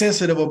very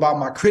sensitive about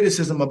my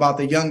criticism about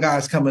the young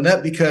guys coming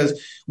up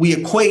because we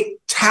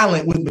equate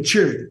talent with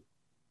maturity.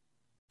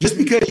 Just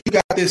because you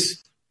got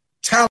this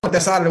talent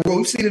that's out of the world,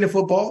 we've seen it in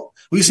football,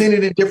 we've seen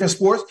it in different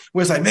sports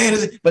where it's like,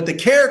 man, but the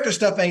character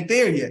stuff ain't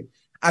there yet.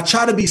 I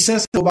try to be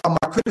sensitive about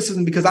my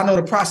criticism because I know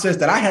the process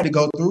that I had to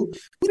go through.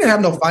 We didn't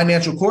have no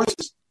financial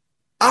courses.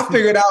 I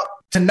figured out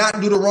to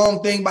not do the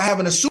wrong thing by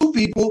having to sue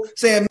people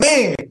saying,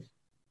 man,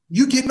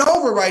 you getting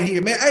over right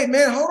here, man. Hey,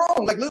 man, hold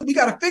on. Like, look, we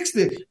got to fix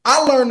this.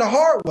 I learned the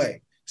hard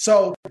way.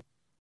 So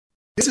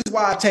this is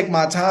why I take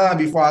my time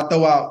before I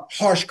throw out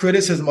harsh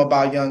criticism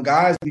about young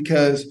guys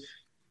because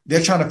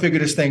they're trying to figure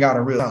this thing out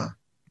in real time.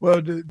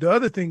 Well, the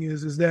other thing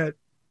is that,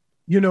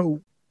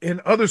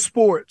 in other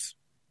sports,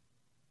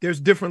 there's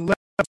different levels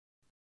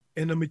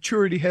and the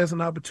maturity has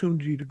an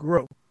opportunity to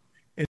grow.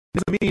 And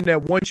it doesn't mean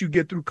that once you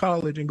get through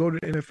college and go to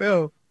the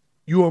NFL,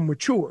 you are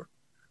mature.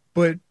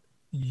 But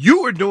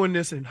you were doing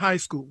this in high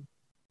school.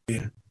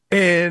 Yeah.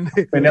 And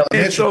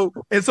so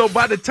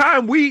by the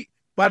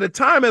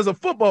time as a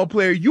football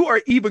player, you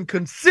are even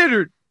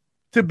considered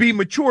to be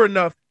mature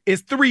enough,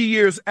 it's 3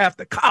 years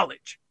after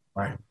college.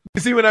 Right.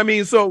 You see what I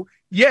mean? So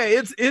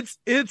yeah,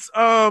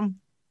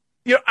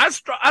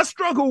 I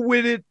struggle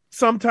with it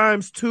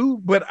sometimes too,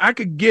 but I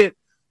could get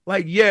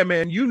like, yeah,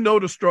 man,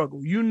 the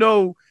struggle.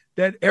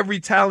 That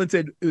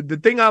the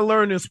thing I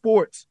learned in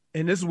sports,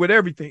 and this is with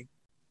everything,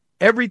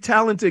 every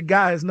talented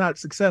guy is not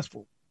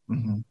successful,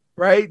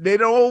 right? They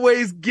don't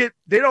always get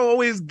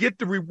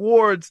the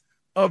rewards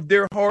of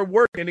their hard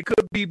work. And it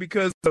could be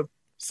because of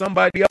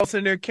somebody else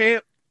in their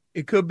camp.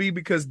 It could be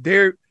because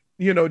they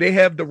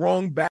have the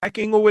wrong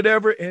backing or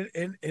whatever.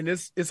 And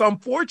it's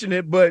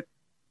unfortunate, but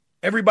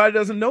everybody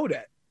doesn't know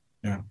that.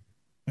 Yeah.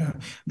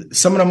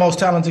 Some of the most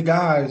talented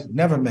guys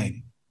never made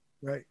it.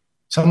 Right.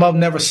 Some of them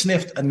never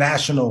sniffed a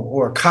national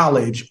or a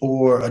college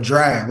or a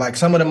draft. Like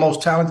some of the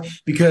most talented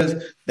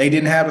because they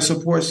didn't have a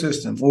support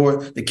system or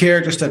the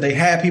character stuff. They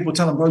had people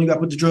telling them, bro, you got to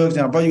put the drugs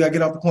down. Bro, you got to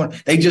get off the corner.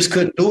 They just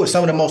couldn't do it.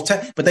 Some of the most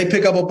but they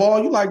pick up a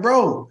ball. You like,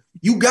 bro,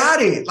 you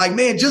got it. Like,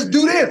 man, just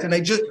do this.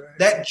 And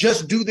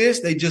just do this.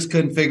 They just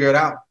couldn't figure it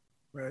out.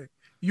 Right.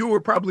 You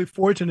were probably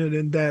fortunate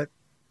in that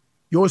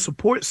your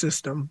support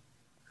system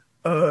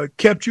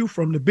kept you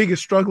from the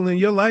biggest struggle in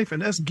your life.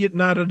 And that's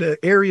getting out of the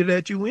area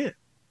that you in.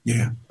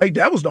 Yeah. Like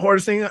that was the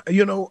hardest thing.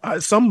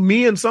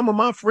 Me and some of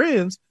my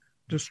friends,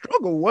 the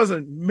struggle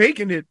wasn't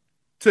making it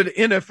to the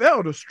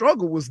NFL. The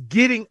struggle was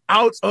getting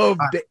out of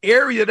the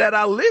area that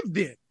I lived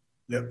in.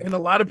 Yep. And a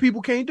lot of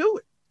people can't do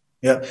it.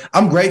 Yeah.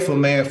 I'm grateful,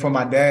 man, for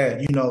my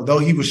dad. Though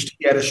he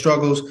had his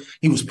struggles,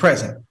 he was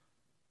present.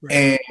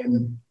 Right.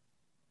 And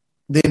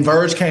then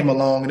Verge came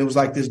along and it was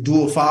like this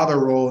dual father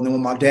role. And then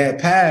when my dad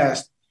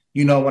passed,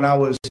 when I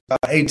was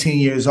 18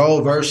 years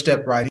old, Verge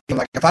stepped right in.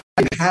 Like, if I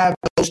didn't have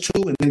those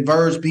two and then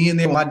Verge being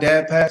there when my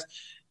dad passed,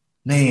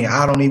 man,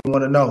 I don't even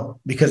want to know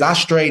because I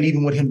strayed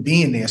even with him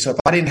being there. So if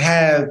I didn't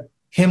have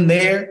him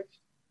there,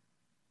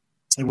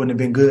 it wouldn't have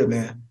been good,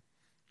 man.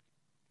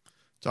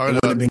 Talking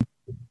to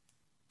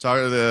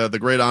the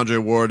great Andre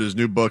Ward, his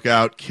new book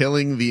out,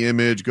 Killing the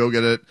Image. Go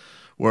get it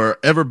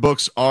wherever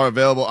books are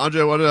available.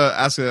 Andre, I wanted to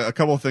ask a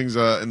couple of things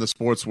in the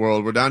sports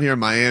world. We're down here in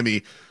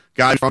Miami,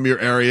 guy from your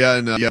area,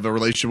 and you have a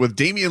relationship with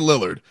Damian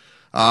Lillard.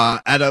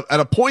 At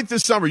a point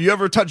this summer, you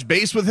ever touch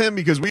base with him?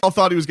 Because we all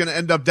thought he was going to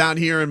end up down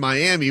here in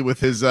Miami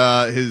with his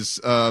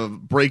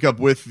breakup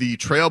with the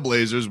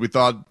Trailblazers. We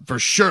thought for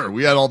sure,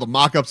 we had all the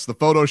mock-ups, the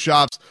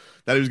photoshops,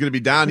 that he was going to be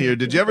down here.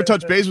 Did you ever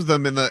touch base with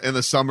him in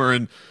the summer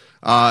and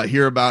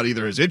hear about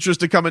either his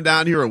interest in coming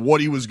down here or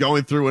what he was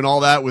going through and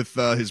all that with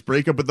his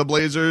breakup with the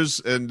Blazers?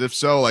 And if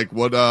so, like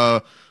what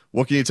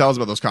can you tell us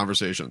about those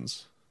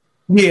conversations?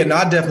 Yeah, no,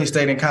 I definitely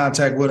stayed in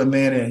contact with him,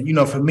 man.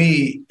 And, for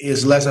me,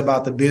 it's less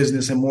about the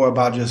business and more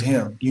about just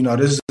him.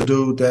 This is a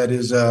dude that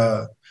is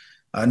a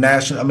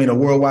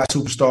worldwide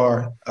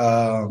superstar,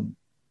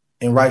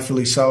 and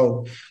rightfully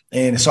so.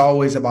 And it's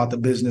always about the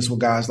business with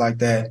guys like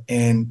that.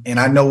 And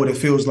I know what it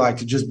feels like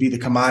to just be the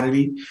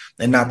commodity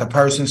and not the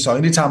person. So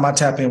anytime I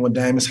tap in with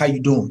Dame, it's how you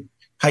doing?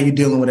 How you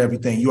dealing with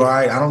everything? You all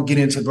right? I don't get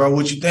into, bro,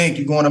 what you think?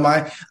 You going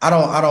to I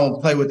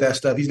don't play with that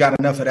stuff. He's got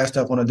enough of that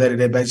stuff on a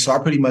day-to-day basis. So I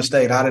pretty much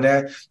stayed out of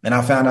that. And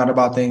I found out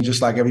about things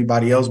just like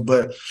everybody else.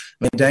 But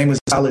Dame is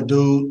a solid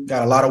dude,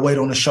 got a lot of weight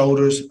on his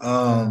shoulders.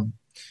 But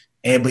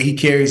he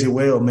carries it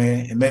well,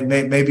 man. And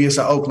maybe it's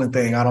an Oakland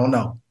thing. I don't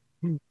know.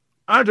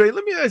 Andre,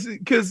 let me ask you,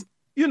 because,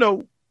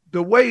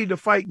 the way the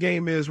fight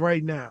game is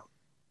right now,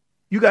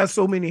 you got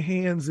so many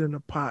hands in the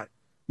pot.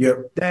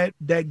 Yep.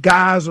 That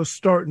guys are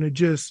starting to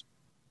just,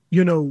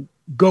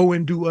 go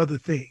and do other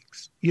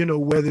things,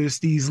 whether it's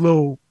these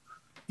little,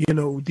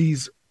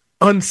 these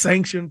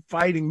unsanctioned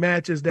fighting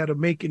matches that are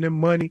making them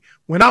money.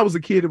 When I was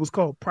a kid, it was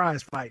called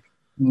prize fighting,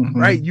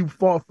 right? You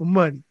fought for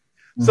money.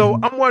 So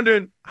I'm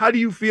wondering, how do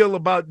you feel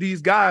about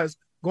these guys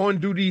going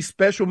to do these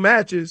special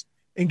matches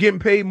and getting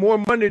paid more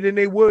money than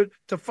they would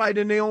to fight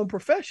in their own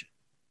profession?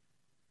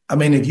 I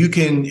mean, if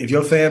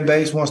your fan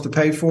base wants to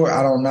pay for it,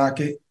 I don't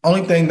knock it.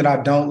 Only thing that I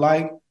don't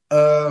like,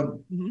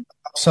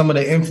 some of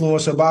the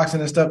influencer boxing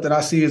and stuff that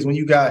I see is when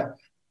you got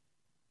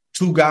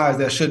two guys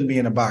that shouldn't be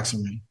in a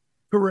boxing ring.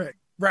 Correct.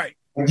 Right.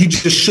 You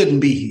just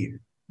shouldn't be here.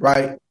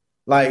 Right.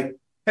 Like,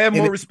 have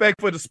more respect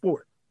for the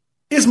sport.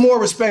 It's more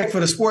respect for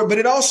the sport, but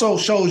it also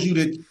shows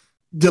you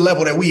the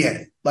level that we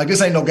at. Like,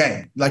 this ain't no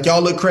game. Like,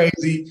 y'all look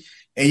crazy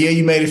and yeah,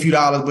 you made a few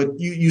dollars, but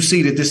you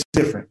see that this is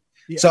different.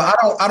 Yeah. So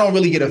I don't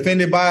really get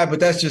offended by it, but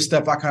that's just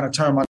stuff I kind of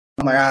turn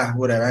I'm like,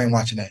 whatever, I ain't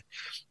watching that.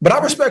 But I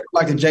respect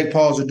like the Jake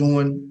Pauls are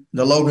doing,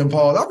 the Logan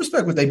Pauls. I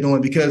respect what they're doing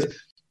because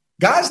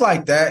guys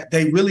like that,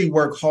 they really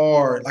work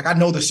hard. Like I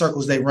know the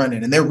circles they run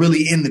in and they're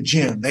really in the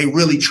gym. They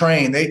really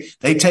train. They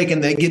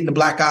getting the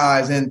black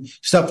eyes and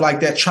stuff like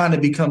that, trying to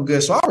become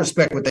good. So I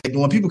respect what they're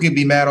doing. People can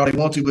be mad all they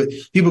want to, but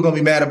people are going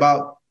to be mad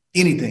about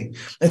anything.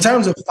 In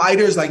terms of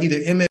fighters, like either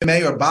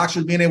MMA or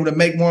boxers being able to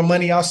make more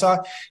money outside,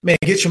 man,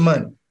 get your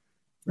money.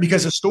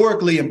 Because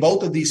historically in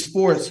both of these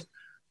sports,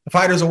 the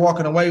fighters are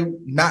walking away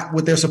not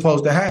what they're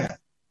supposed to have,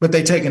 but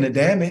they taking the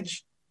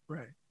damage.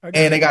 Right.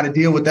 And they got to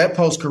deal with that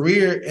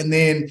post-career, and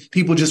then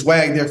people just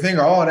wag their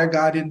finger, oh, that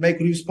guy didn't make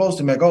what he was supposed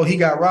to make. Oh, he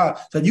got robbed.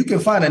 So if you can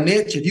find a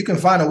niche, if you can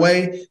find a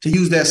way to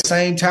use that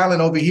same talent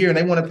over here and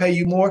they want to pay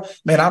you more,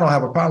 man, I don't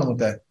have a problem with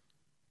that.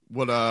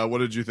 What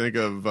did you think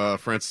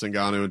of Francis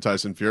Ngannou and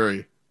Tyson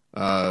Fury?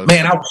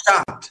 Man, I was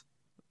shocked.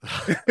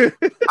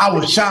 I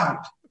was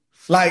shocked.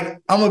 Like,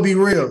 I'm going to be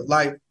real.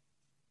 Like,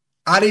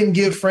 I didn't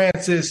give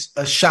Francis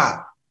a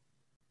shot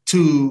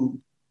to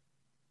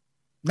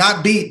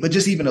not beat, but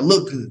just even to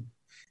look good.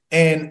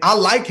 And I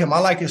like him. I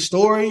like his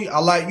story. I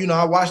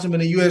watched him in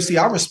the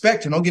UFC. I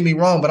respect him. Don't get me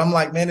wrong. But I'm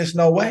like, man, there's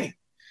no way.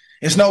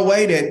 It's no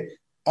way that,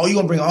 you're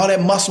going to bring all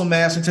that muscle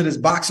mass into this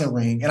boxing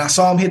ring. And I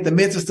saw him hit the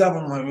mitts and stuff.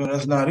 I'm like, well,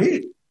 that's not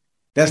it.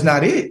 That's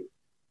not it.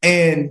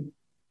 And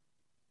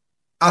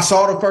I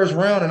saw the first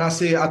round and I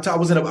said, I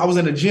was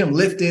in a gym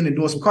lifting and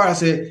doing some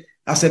cardio.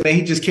 I said, man,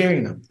 he's just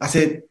carrying them. I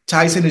said,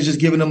 Tyson is just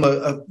giving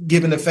them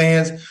giving the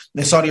fans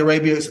in Saudi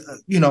Arabia,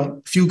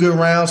 a few good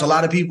rounds. A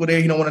lot of people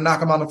there, want to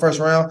knock him out in the first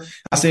round.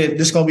 I said,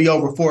 this is going to be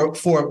over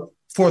fourth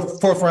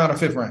round or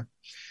fifth round.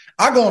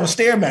 I go on a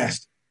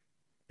Stairmaster.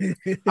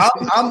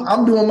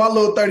 I'm doing my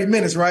little 30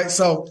 minutes, right?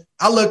 So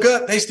I look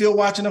up, they still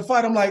watching the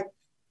fight. I'm like,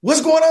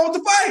 what's going on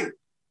with the fight?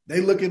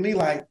 They look at me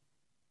like,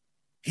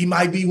 he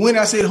might be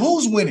winning. I said,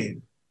 who's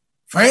winning?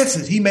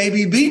 Francis, he may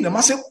be beating him.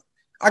 I said,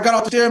 I got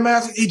off the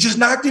Stairmaster. He just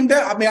knocked him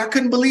down. I mean, I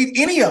couldn't believe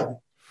any of it.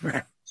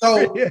 Right.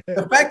 So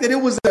the fact that it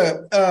was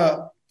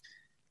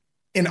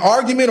an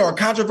argument or a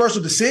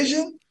controversial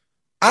decision,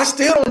 I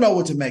still don't know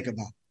what to make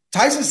about it.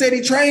 Tyson said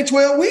he trained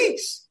 12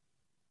 weeks.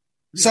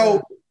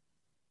 So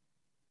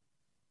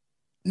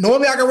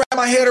normally I can wrap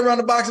my head around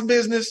the boxing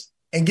business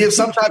and give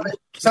some type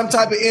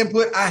of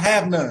input. I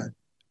have none.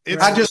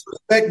 I just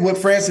respect what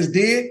Francis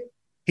did.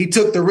 He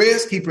took the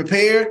risk. He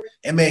prepared.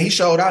 And, man, he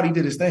showed out. He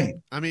did his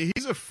thing. I mean,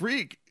 he's a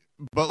freak.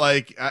 But,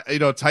 like,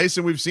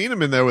 Tyson, we've seen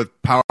him in there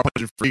with power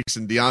punching freaks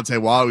and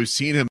Deontay Wilder. We've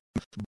seen him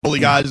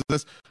bully guys.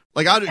 This.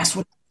 Like,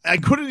 I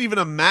couldn't even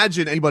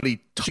imagine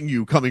anybody touching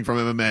you coming from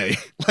MMA.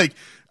 Like,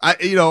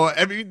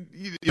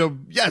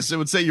 yes, I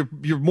would say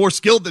you're more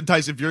skilled than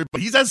Tyson Fury,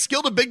 but he's as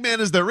skilled a big man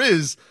as there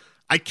is.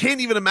 I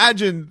can't even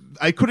imagine.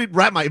 I couldn't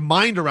wrap my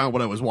mind around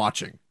what I was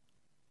watching.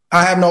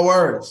 I have no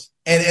words.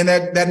 And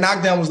that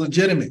knockdown was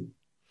legitimate.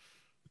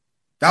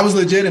 That was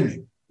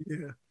legitimate.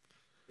 Yeah.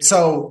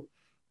 So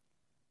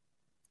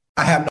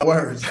I have no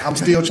words. I'm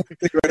still trying to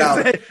figure it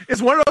out.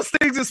 It's one of those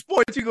things in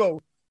sports you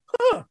go,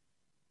 huh.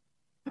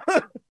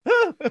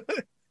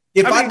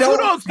 If I don't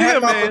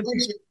have my man.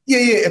 prediction,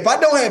 if I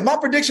don't have my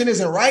prediction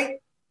isn't right,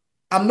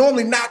 I'm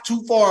normally not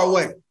too far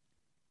away.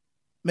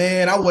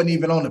 Man, I wasn't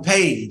even on the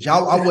page. I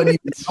wasn't even.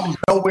 I was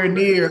nowhere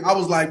near. I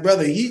was like,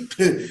 brother,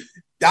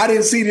 I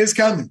didn't see this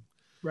coming.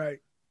 Right.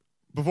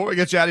 Before we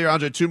get you out of here,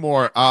 Andre, two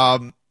more.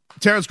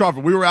 Terrence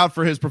Crawford, we were out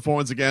for his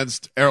performance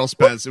against Errol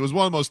Spence. It was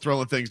one of the most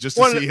thrilling things just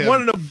to see him.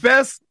 One of the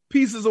best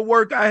pieces of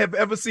work I have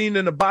ever seen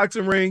in a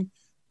boxing ring.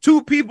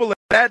 Two people of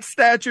that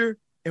stature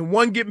and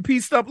one getting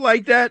pieced up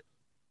like that.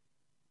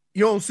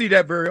 You don't see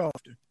that very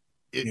often.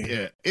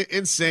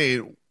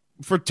 Insane.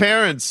 For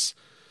Terrence,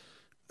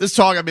 this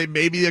talk, I mean,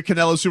 maybe a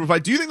Canelo super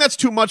fight. Do you think that's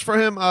too much for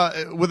him?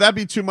 Would that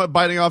be too much,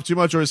 biting off too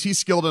much, or is he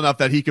skilled enough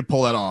that he could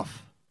pull that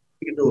off?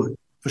 He can do it,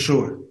 for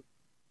sure.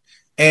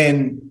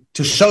 And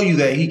to show you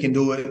that he can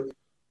do it,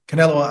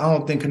 Canelo, I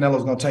don't think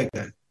Canelo's going to take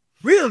that.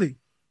 Really?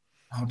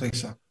 I don't think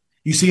so.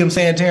 You see him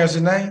saying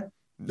Terrence's name?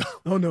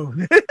 Oh, no.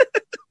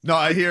 No,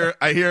 I hear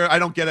I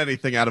don't get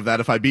anything out of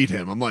that if I beat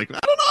him. I'm like, I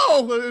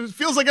don't know. It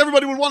feels like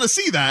everybody would want to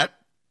see that.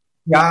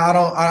 Yeah,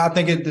 I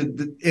think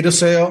it'll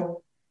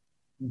sell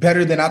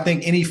better than I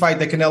think any fight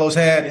that Canelo's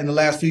had in the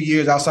last few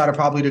years outside of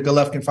probably the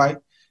Golovkin fight.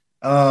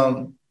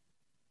 I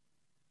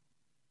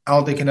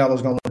don't think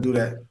Canelo's going to do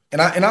that.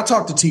 And I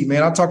talked to T,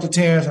 man. I talked to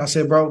Terrence. I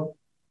said, bro,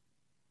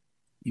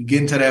 you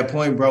getting to that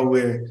point, bro,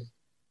 where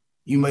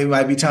you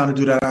might be time to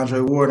do that Andre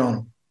Ward on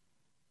him.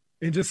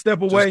 And just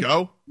step away. Just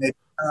go.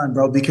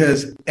 Bro,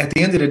 because at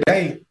the end of the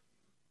day,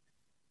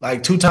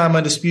 like 2-time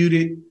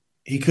undisputed,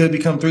 he could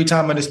become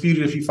 3-time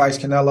undisputed if he fights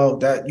Canelo.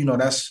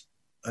 That's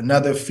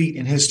another feat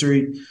in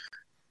history.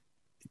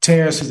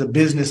 Terrence is a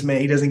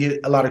businessman. He doesn't get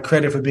a lot of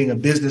credit for being a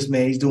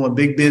businessman. He's doing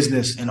big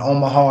business in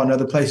Omaha and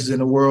other places in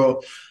the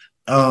world.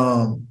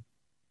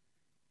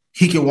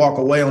 He can walk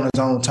away on his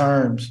own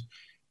terms.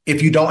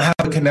 If you don't have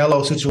a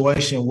Canelo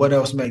situation, what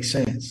else makes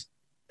sense?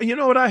 And you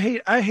know what I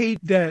hate? I hate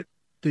that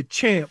the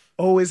champ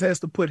always has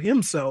to put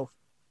himself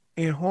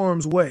in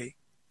harm's way.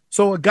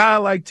 So a guy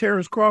like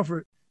Terrence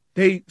Crawford,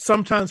 they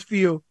sometimes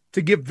feel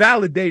to get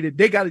validated,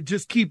 they got to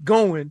just keep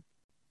going.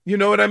 You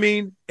know what I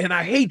mean? And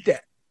I hate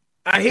that.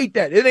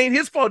 It ain't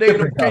his fault.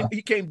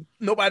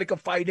 Nobody can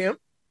fight him.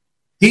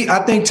 I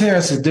think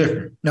Terrence is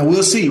different. Now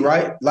we'll see,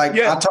 right? Like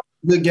I talked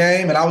a good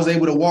game and I was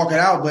able to walk it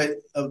out, but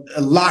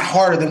a lot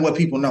harder than what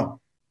people know.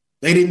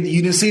 You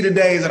didn't see the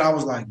days that I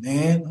was like,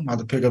 man, I'm about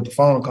to pick up the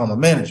phone and call my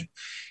manager.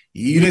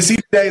 You didn't see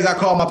the days I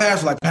called my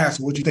pastor, like,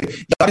 Pastor, what you think?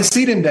 Y'all didn't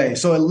see them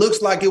days. So it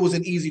looks like it was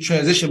an easy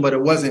transition, but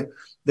it wasn't.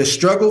 The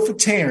struggle for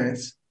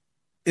Terrence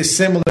is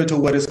similar to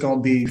what it's going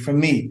to be for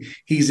me.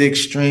 He's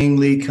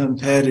extremely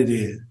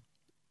competitive.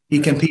 He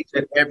competes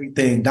at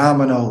everything,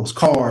 dominoes,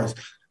 cars.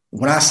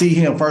 When I see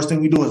him, first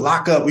thing we do is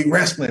lock up. We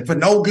wrestling for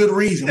no good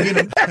reason. We in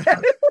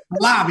the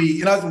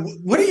lobby. And I was like,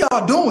 what are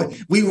y'all doing?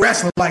 We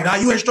wrestling like, nah,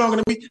 you ain't stronger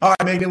than me. All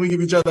right, man, then we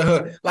give each other a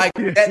hug. Like,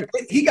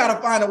 he got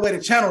to find a way to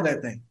channel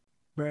that thing.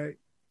 Right.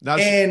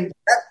 And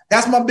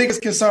that's my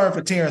biggest concern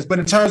for Terrence. But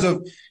in terms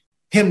of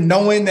him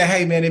knowing that,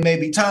 hey, man, it may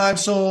be time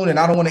soon and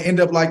I don't want to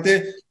end up like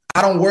this,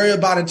 I don't worry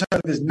about in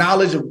terms of his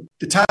knowledge of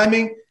the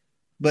timing,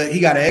 but he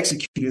got to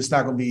execute. It's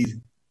not going to be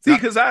easy. See,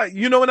 because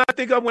when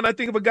I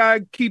think of a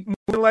guy keep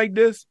moving like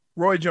this,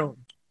 Roy Jones.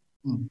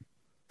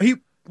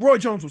 Roy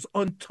Jones was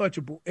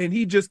untouchable, and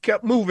he just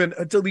kept moving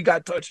until he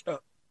got touched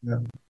up.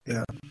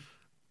 Yeah.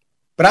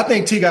 But I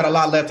think T got a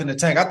lot left in the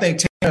tank. I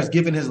think Terrence,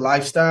 given his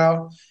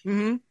lifestyle,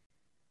 man,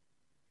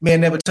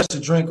 never touched a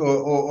drink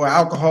or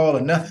alcohol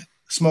or nothing,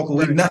 smoke a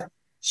weed, nothing.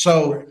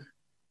 So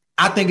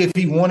I think if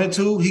he wanted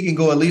to, he can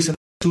go at least in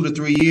 2 to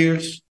 3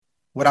 years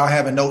without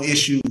having no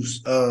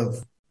issues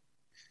of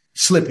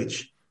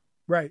slippage.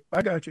 Right,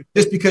 I got you.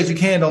 Just because you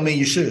can don't mean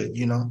you should,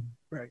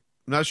 Right.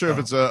 I'm not sure if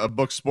it's a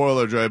book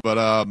spoiler, Dre,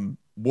 but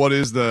what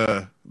is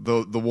the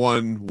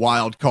one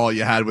wild call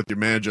you had with your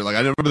manager? Like, I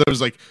remember there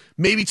was like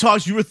maybe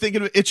talks you were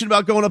thinking of itching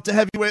about going up to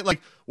heavyweight.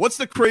 Like, what's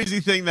the crazy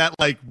thing that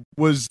like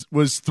was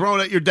thrown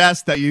at your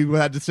desk that you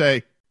had to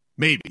say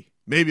maybe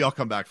I'll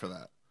come back for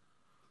that?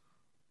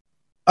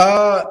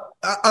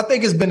 I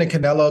think it's been a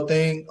Canelo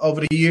thing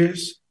over the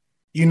years.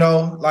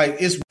 Like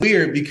it's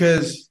weird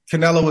because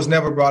Canelo was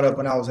never brought up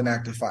when I was an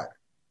active fighter.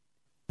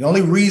 The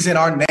only reason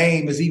our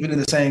name is even in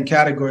the same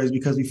category is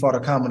because we fought a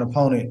common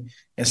opponent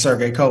in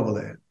Sergey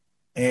Kovalev.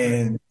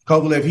 And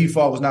Kovalev he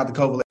fought was not the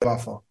Kovalev I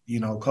fought.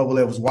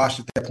 Kovalev was washed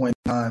at that point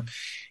in time.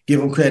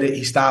 Give him credit.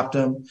 He stopped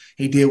him.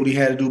 He did what he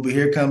had to do. But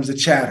here comes the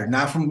chatter,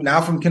 not from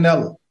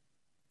Canelo,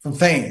 from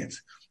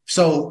fans.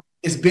 So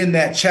it's been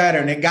that chatter,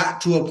 and it got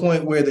to a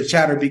point where the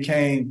chatter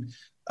became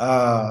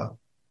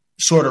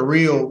sort of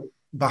real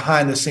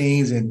behind the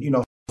scenes, and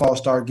calls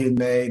started getting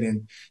made,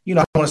 and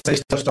I want to say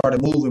stuff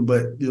started moving,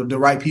 but the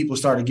right people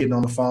started getting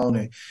on the phone,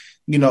 and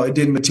it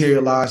didn't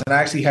materialize. And I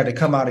actually had to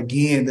come out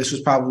again. This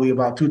was probably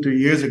about 2-3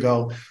 years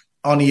ago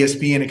on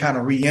ESPN and kind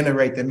of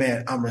reiterate that,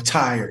 man, I'm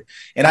retired.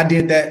 And I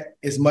did that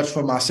as much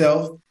for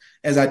myself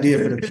as I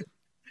did for the people.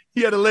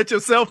 You had to let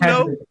yourself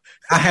know?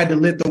 I had to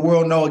let the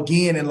world know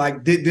again. And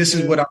like, this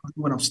is what I'm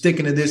doing. I'm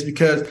sticking to this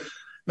because,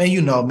 man,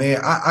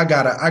 I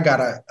got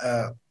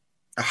a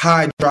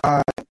high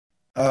drive.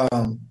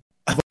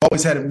 I've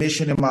always had a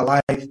mission in my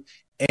life.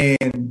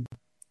 And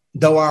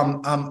though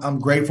I'm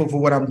grateful for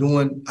what I'm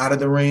doing out of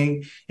the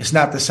ring, it's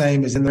not the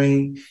same as in the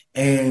ring.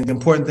 And the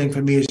important thing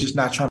for me is just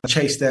not trying to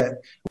chase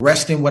that,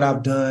 rest in what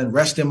I've done,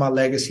 rest in my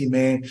legacy,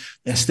 man,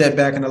 and step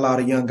back and allow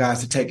the young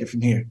guys to take it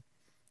from here.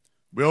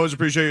 We always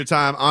appreciate your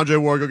time. Andre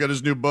Ward, go get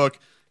his new book,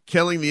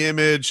 Killing the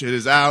Image. It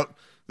is out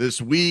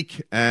this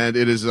week, and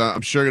it is,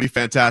 I'm sure, going to be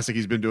fantastic.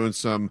 He's been doing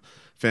some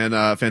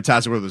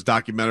fantastic work with his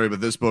documentary,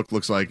 but this book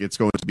looks like it's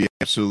going to be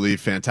absolutely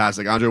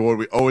fantastic. Andre Ward,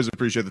 we always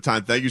appreciate the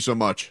time. Thank you so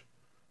much.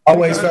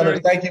 Always, fellas.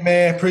 Thank you,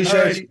 man.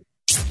 Appreciate you.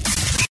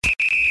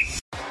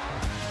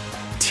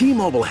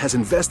 T-Mobile has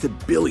invested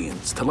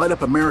billions to light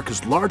up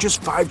America's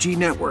largest 5G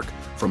network,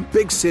 from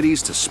big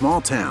cities to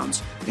small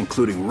towns,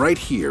 including right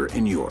here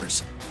in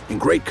yours. And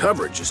great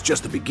coverage is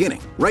just the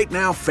beginning. Right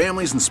now,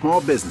 families and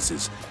small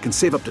businesses can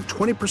save up to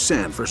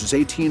 20% versus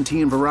AT&T and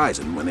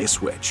Verizon when they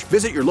switch.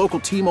 Visit your local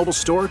T-Mobile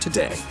store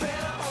today.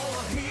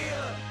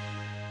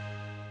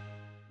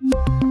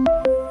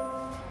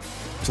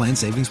 Plan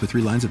savings with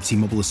 3 lines of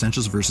T-Mobile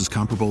Essentials versus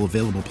comparable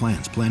available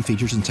plans. Plan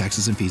features and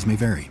taxes and fees may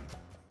vary.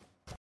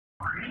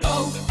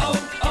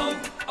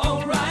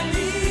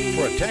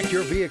 Protect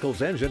your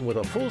vehicle's engine with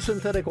a full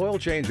synthetic oil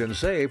change and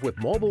save with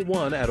Mobile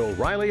One at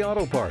O'Reilly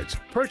Auto Parts.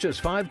 Purchase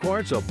 5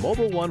 quarts of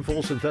Mobile One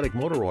full synthetic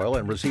motor oil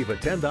and receive a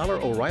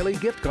 $10 O'Reilly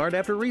gift card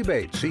after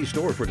rebate. See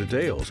store for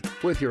details.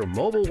 With your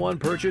Mobile One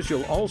purchase,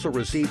 you'll also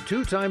receive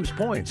 2 times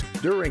points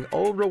during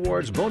O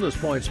Rewards Bonus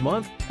Points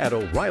Month at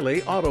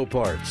O'Reilly Auto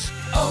Parts.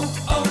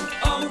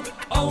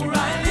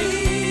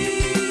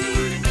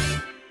 O'Reilly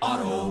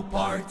Auto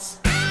Parts.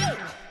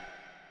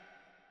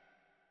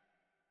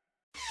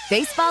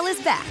 Baseball is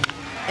back,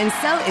 and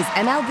so is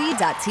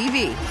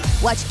MLB.tv.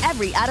 Watch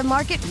every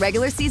out-of-market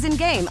regular season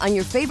game on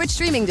your favorite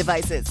streaming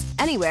devices,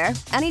 anywhere,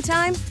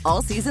 anytime,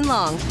 all season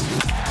long.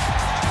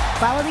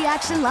 Follow the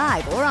action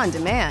live or on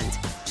demand.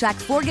 Track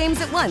 4 games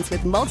at once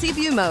with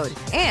multi-view mode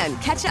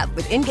and catch up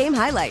with in-game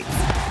highlights.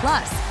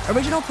 Plus,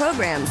 original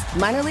programs,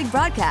 minor league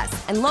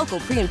broadcasts, and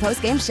local pre- and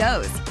post-game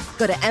shows.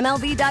 Go to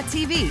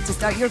MLB.tv to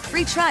start your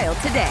free trial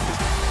today.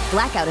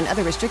 Blackout and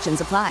other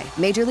restrictions apply.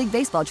 Major League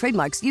Baseball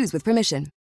trademarks used with permission.